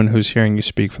for someone who's hearing you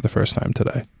speak for the first time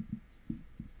today?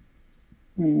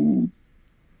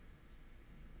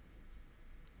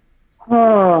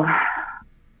 Oh,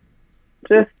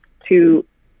 just to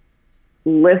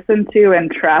listen to and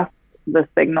trust the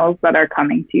signals that are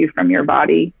coming to you from your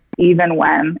body, even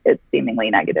when it's seemingly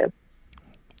negative.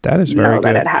 That is very good.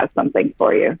 Know that it has something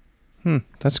for you.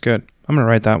 That's good. I'm going to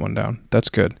write that one down. That's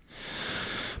good.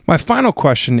 My final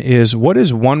question is, what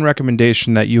is one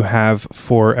recommendation that you have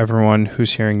for everyone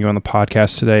who's hearing you on the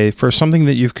podcast today for something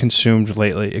that you've consumed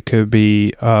lately? It could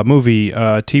be a movie,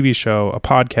 a TV show, a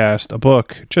podcast, a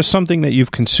book, just something that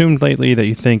you've consumed lately that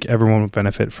you think everyone would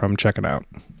benefit from checking out.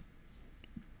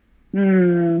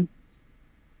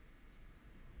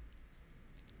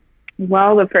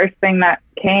 Well, the first thing that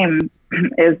came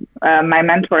is my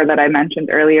mentor that I mentioned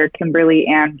earlier, Kimberly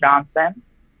Ann Johnson.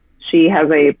 She has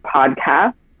a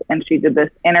podcast, and she did this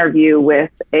interview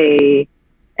with an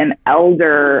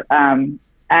elder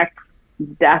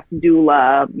ex-death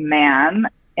doula man,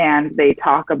 and they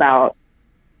talk about,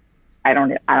 I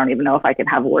don't even know if I can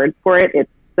have words for it.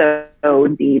 so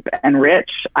deep and rich.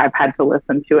 I've had to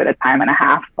listen to it a time and a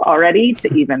half already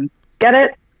to even get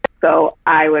it. So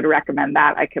I would recommend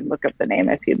that. I can look up the name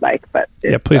if you'd like, but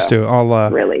yeah, please do. I'll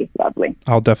really lovely.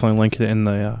 I'll definitely link it in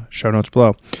the show notes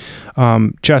below.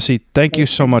 Jessie, thank you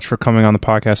so much for coming on the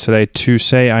podcast today. To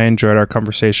say I enjoyed our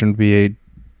conversation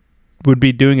would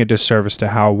be doing a disservice to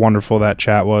how wonderful that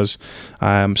chat was.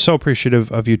 I'm so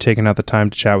appreciative of you taking out the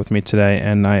time to chat with me today,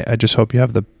 and I just hope you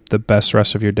have the best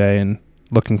rest of your day, and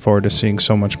looking forward to seeing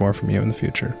so much more from you in the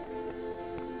future.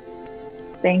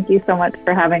 Thank you so much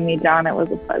for having me, John. It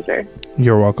was a pleasure.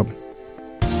 You're welcome.